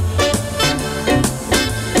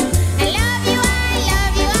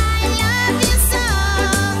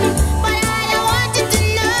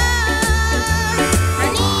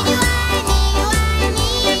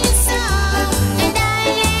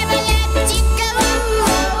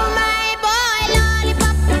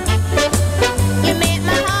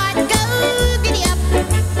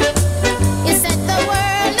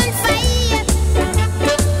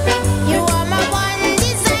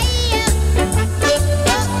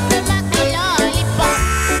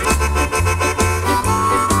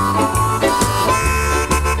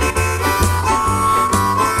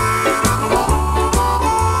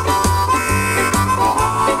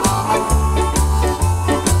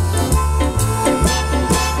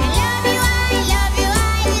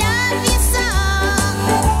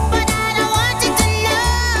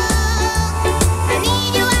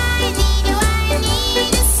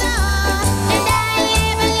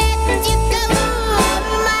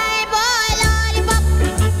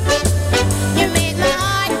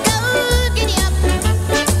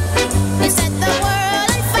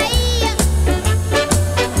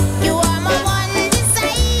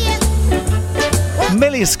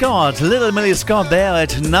 Scott, Little Millie Scott there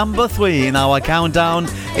at number 3 in our countdown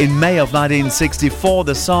in May of 1964.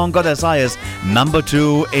 The song got as high as number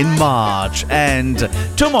 2 in March. And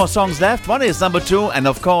 2 more songs left. One is number 2 and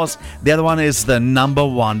of course the other one is the number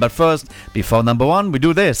 1. But first, before number 1, we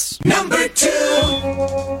do this. Number 2.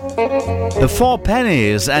 The Four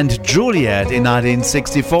Pennies and Juliet in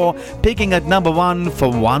 1964, peaking at number 1 for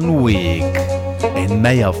 1 week in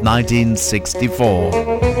May of 1964.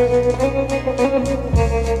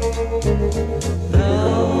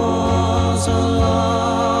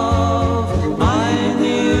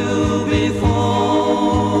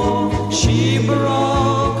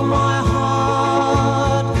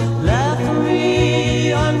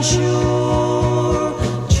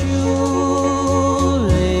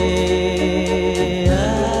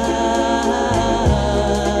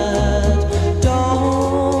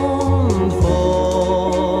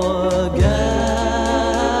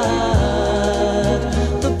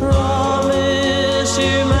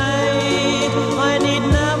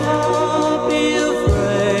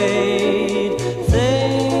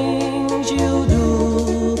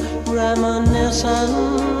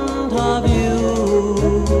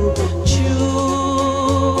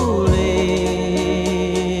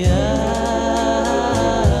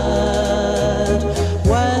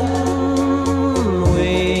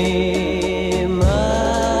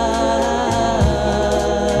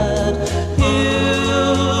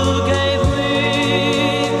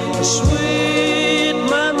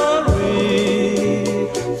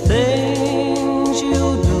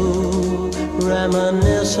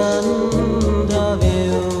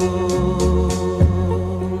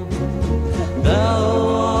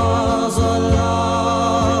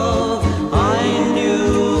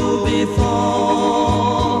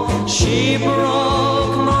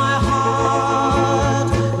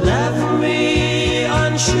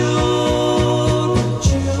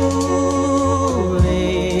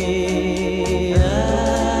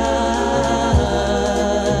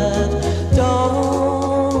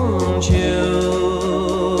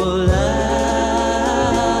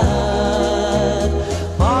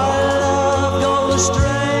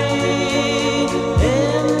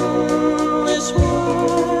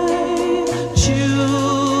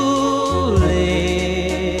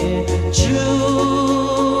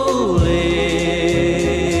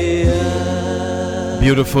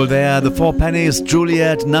 Beautiful there, the Four Pennies,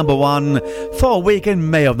 Juliet, number 1 for a week in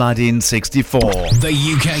May of 1964. The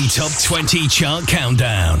UK Top 20 Chart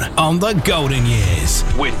Countdown on the Golden Years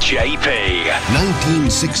with JP.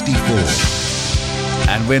 1964.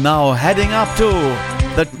 And we're now heading up to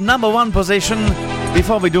the number 1 position.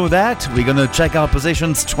 Before we do that, we're going to check out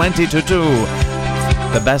positions 20 to 2.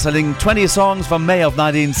 The best-selling 20 songs from May of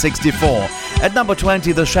 1964. At number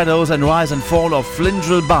 20, The Shadows and Rise and Fall of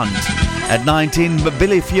Flindrel Bunt. At 19,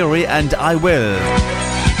 Billy Fury and I Will.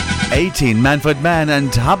 18, Manfred Mann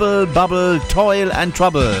and Hubble, Bubble, Toil and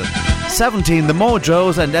Trouble. 17, The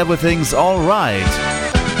Mojos and Everything's Alright.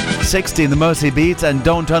 16, The Mercy Beats and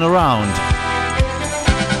Don't Turn Around.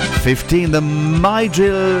 15, The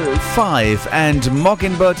Mygil 5 and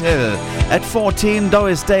Mockingbird Hill. At 14,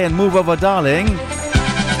 Doris Day and Move Over Darling.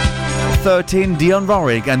 13, Dionne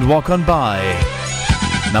Warwick and Walk On By.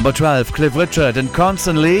 Number 12, Cliff Richard and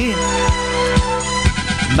Constantly.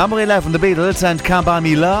 Number 11, The Beatles and Can't Buy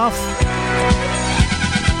Me Love.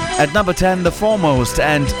 At number 10, The Foremost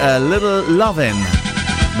and A Little Lovin'.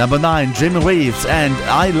 Number 9, Jim Reeves and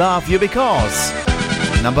I Love You Because.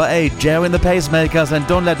 Number 8, Jerry and the Pacemakers and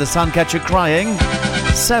Don't Let the Sun Catch You Crying.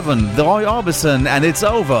 7, The Roy Orbison and It's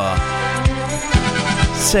Over.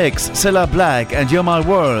 6, Cilla Black and You're My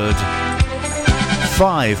World.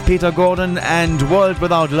 5, Peter Gordon and World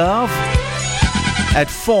Without Love. At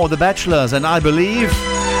 4, The Bachelors and I Believe.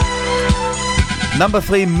 Number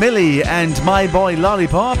 3, Millie and My Boy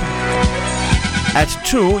Lollipop. At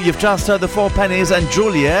 2, you've just heard The Four Pennies and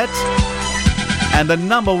Juliet. And the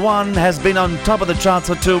number 1 has been on top of the charts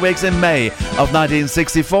for 2 weeks in May of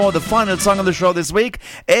 1964. The final song on the show this week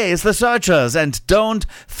is The Searchers and Don't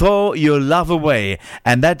Throw Your Love Away.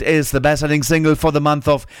 And that is the best-selling single for the month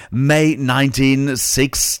of May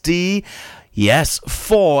 1960. Yes,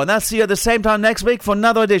 4. And that's here at the same time next week for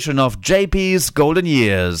another edition of JP's Golden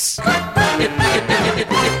Years.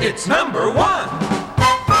 It's number 1.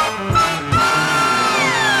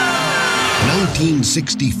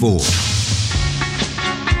 1964.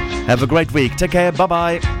 Have a great week. Take care.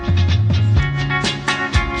 Bye-bye.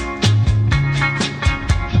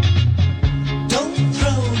 Don't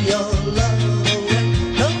throw your love away.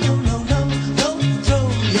 No, no, no, no. Don't throw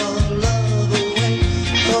your love away.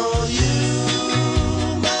 For you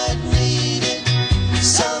might need it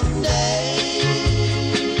someday.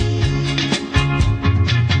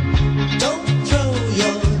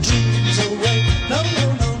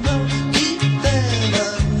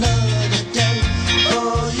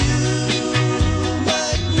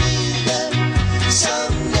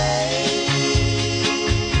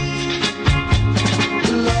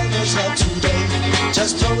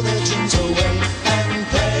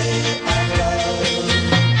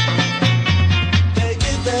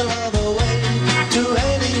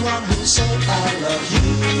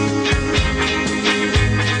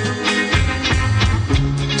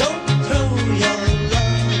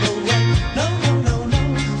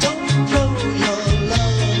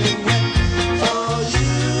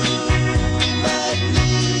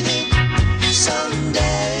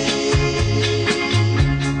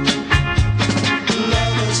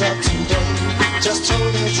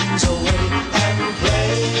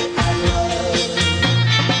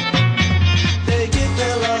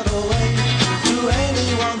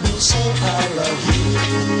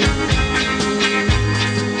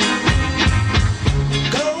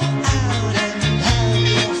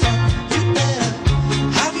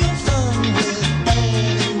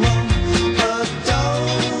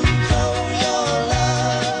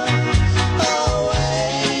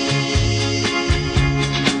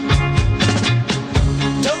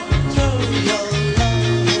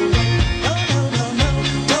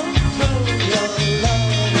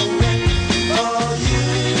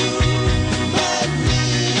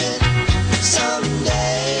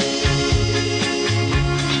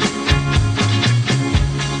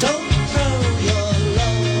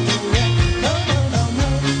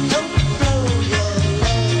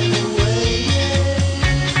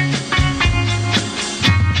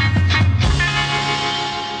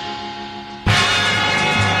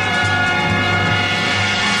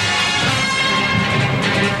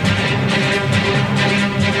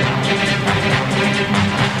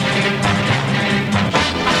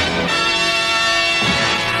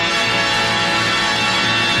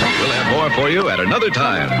 more for you at another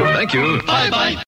time. Thank you. Bye-bye.